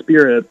Holy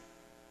Spirit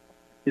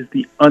is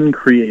the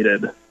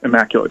uncreated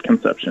Immaculate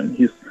Conception.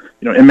 He's,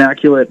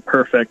 immaculate,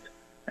 perfect,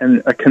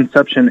 and a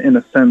conception in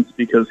a sense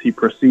because he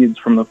proceeds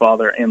from the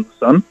Father and the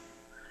Son.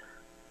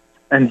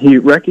 And he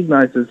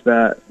recognizes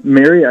that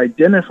Mary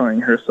identifying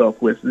herself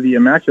with the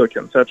Immaculate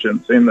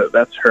Conception, saying that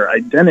that's her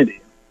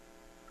identity,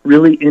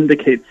 really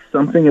indicates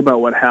something about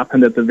what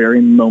happened at the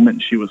very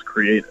moment she was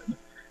created,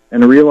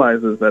 and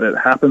realizes that it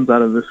happens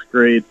out of this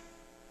great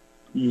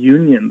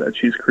union that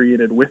she's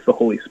created with the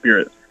Holy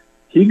Spirit.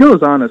 He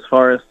goes on as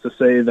far as to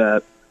say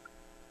that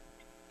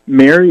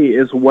Mary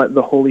is what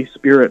the Holy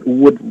Spirit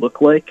would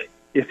look like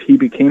if he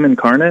became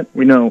incarnate.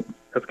 We know,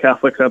 as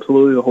Catholics,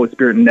 absolutely, the Holy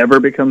Spirit never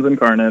becomes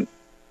incarnate.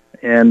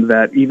 And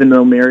that even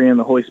though Mary and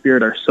the Holy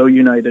Spirit are so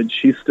united,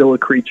 she's still a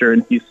creature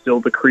and he's still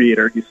the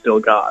creator, he's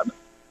still God.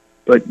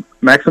 But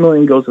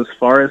Maximilian goes as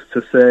far as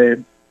to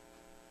say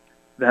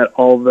that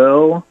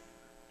although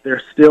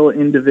they're still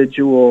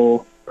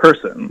individual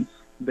persons,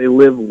 they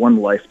live one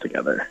life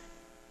together.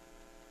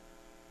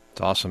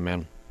 It's awesome,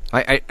 man.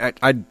 I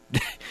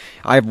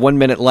I have 1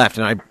 minute left,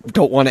 and I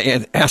don't want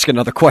to ask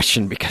another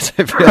question because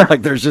I feel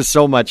like there's just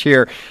so much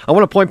here. I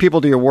want to point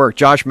people to your work,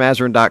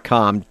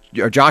 joshmazarin.com,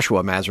 or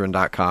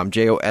joshuamazarin.com,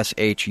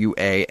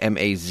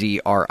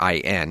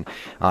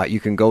 JOSHUAMAZRIN. You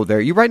can go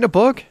there. You writing a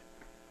book?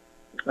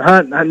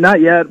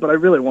 Not yet, but I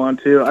really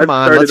want to. Come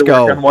on, let's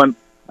go.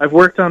 I've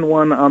worked on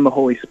one on the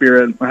Holy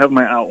Spirit. I have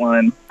my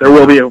outline. There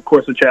will be, of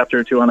course, a chapter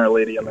or two on Our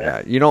Lady in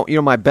there. Yeah. You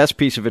know my best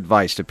piece of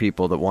advice to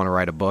people that want to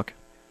write a book?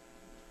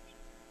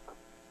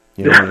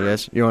 You know what it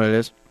is? You know what it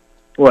is?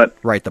 What?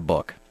 Write the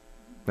book.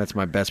 That's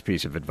my best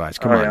piece of advice.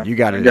 Come Oh, on, yeah. you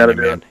got it You in gotta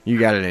you, do man. it. You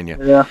got it in you.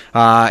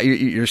 Yeah.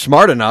 You're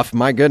smart enough,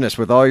 my goodness,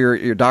 with all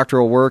your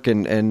doctoral work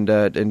and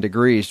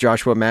degrees.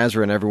 Joshua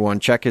Mazarin, everyone,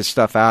 check his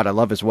stuff out. I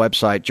love his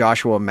website,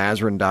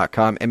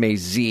 joshuamazarin.com,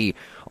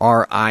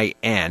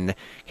 MAZRIN,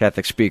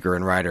 Catholic speaker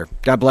and writer.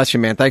 God bless you,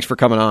 man. Thanks for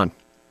coming on.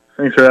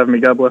 Thanks for having me.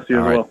 God bless you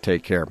as All right, well.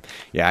 take care.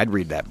 Yeah, I'd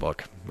read that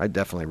book. I'd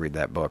definitely read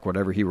that book.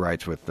 Whatever he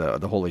writes with the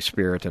Holy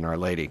Spirit and Our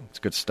Lady. It's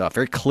good stuff.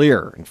 Very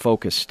clear and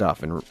focused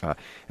stuff. And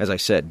as I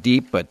said,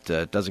 deep, but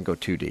doesn't go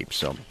too deep.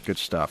 So good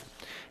stuff.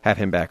 Have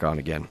him back on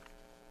again.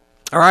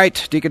 All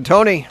right, Deacon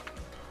Tony,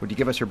 would you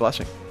give us your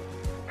blessing?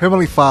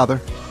 Heavenly Father,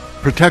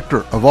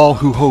 protector of all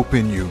who hope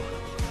in you,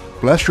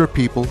 bless your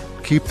people,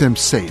 keep them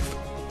safe,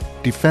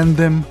 defend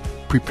them,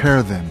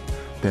 prepare them,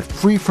 that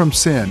free from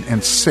sin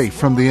and safe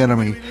from the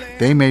enemy,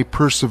 they may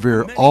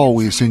persevere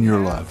always in your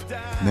love.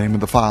 In the name of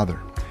the Father,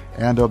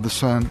 and of the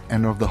Son,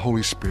 and of the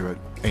Holy Spirit.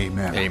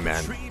 Amen.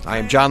 Amen. I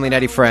am John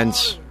Leonetti,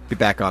 friends. Be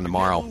back on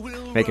tomorrow.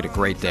 Make it a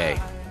great day.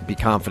 Be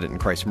confident in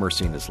Christ's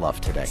mercy and his love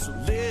today.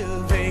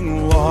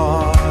 Living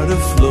water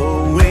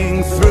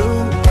flowing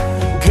through.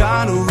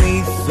 God,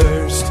 we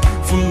thirst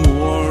for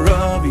more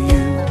of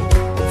you.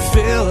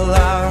 Fill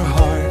our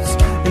hearts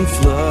and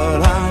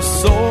flood our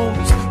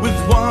souls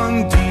with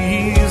one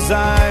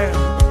desire.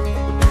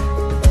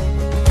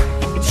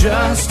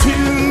 Just to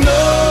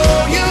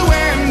know you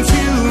and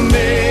to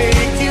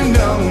make you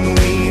known.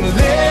 We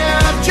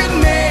lift your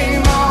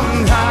name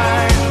on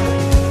high.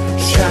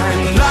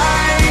 Shine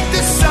like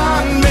the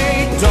sun,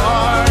 make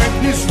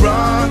darkness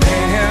run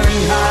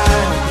and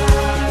hide.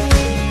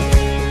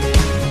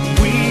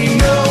 We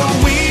know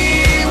we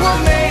were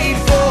made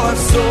for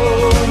so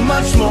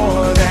much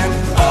more than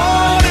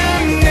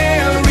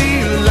ordinary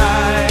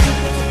life.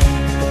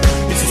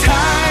 It's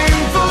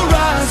time for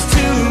us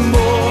to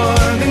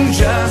more than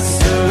just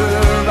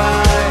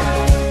survive.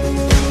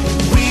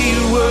 We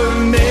were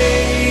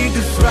made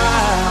to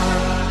thrive.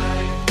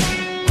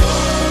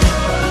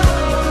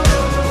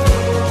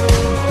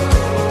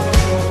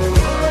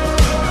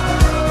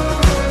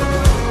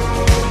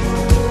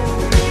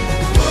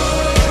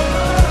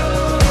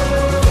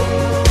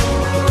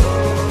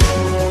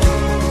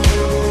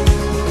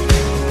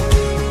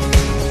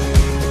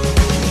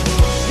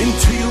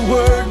 Into your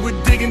word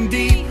we're digging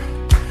deep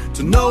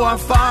to know our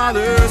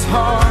Father's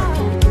heart.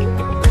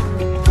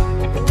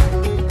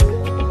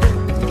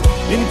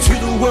 Into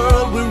the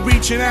world we're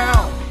reaching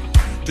out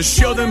to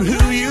show them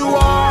who you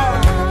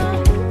are.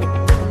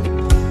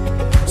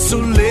 So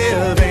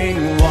living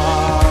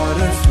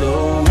water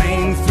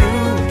flowing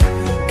through.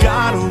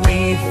 God,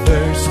 we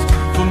thirst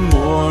for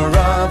more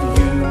of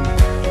you.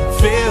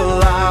 Fill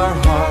our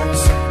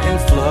hearts and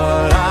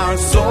flood our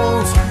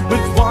souls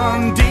with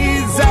one desire.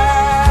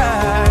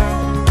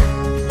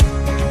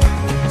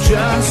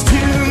 Just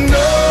to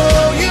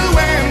know you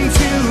and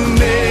to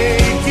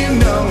make you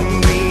known.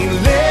 We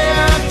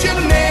lift your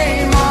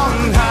name on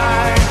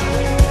high.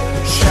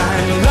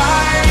 Shine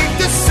like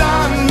the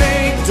sun,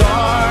 make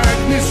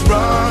darkness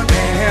run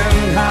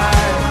and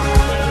hide.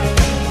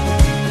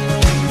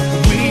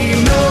 We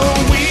know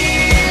we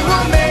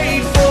were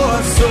made for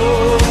so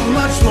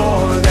much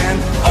more than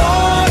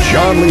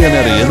John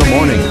Leonetti in the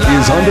Morning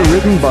is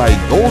underwritten by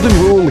Golden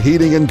Rule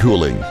Heating and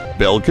Cooling,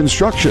 Bell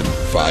Construction,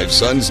 Five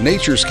Sons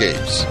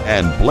Naturescapes,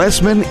 and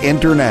Blessman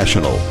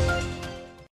International.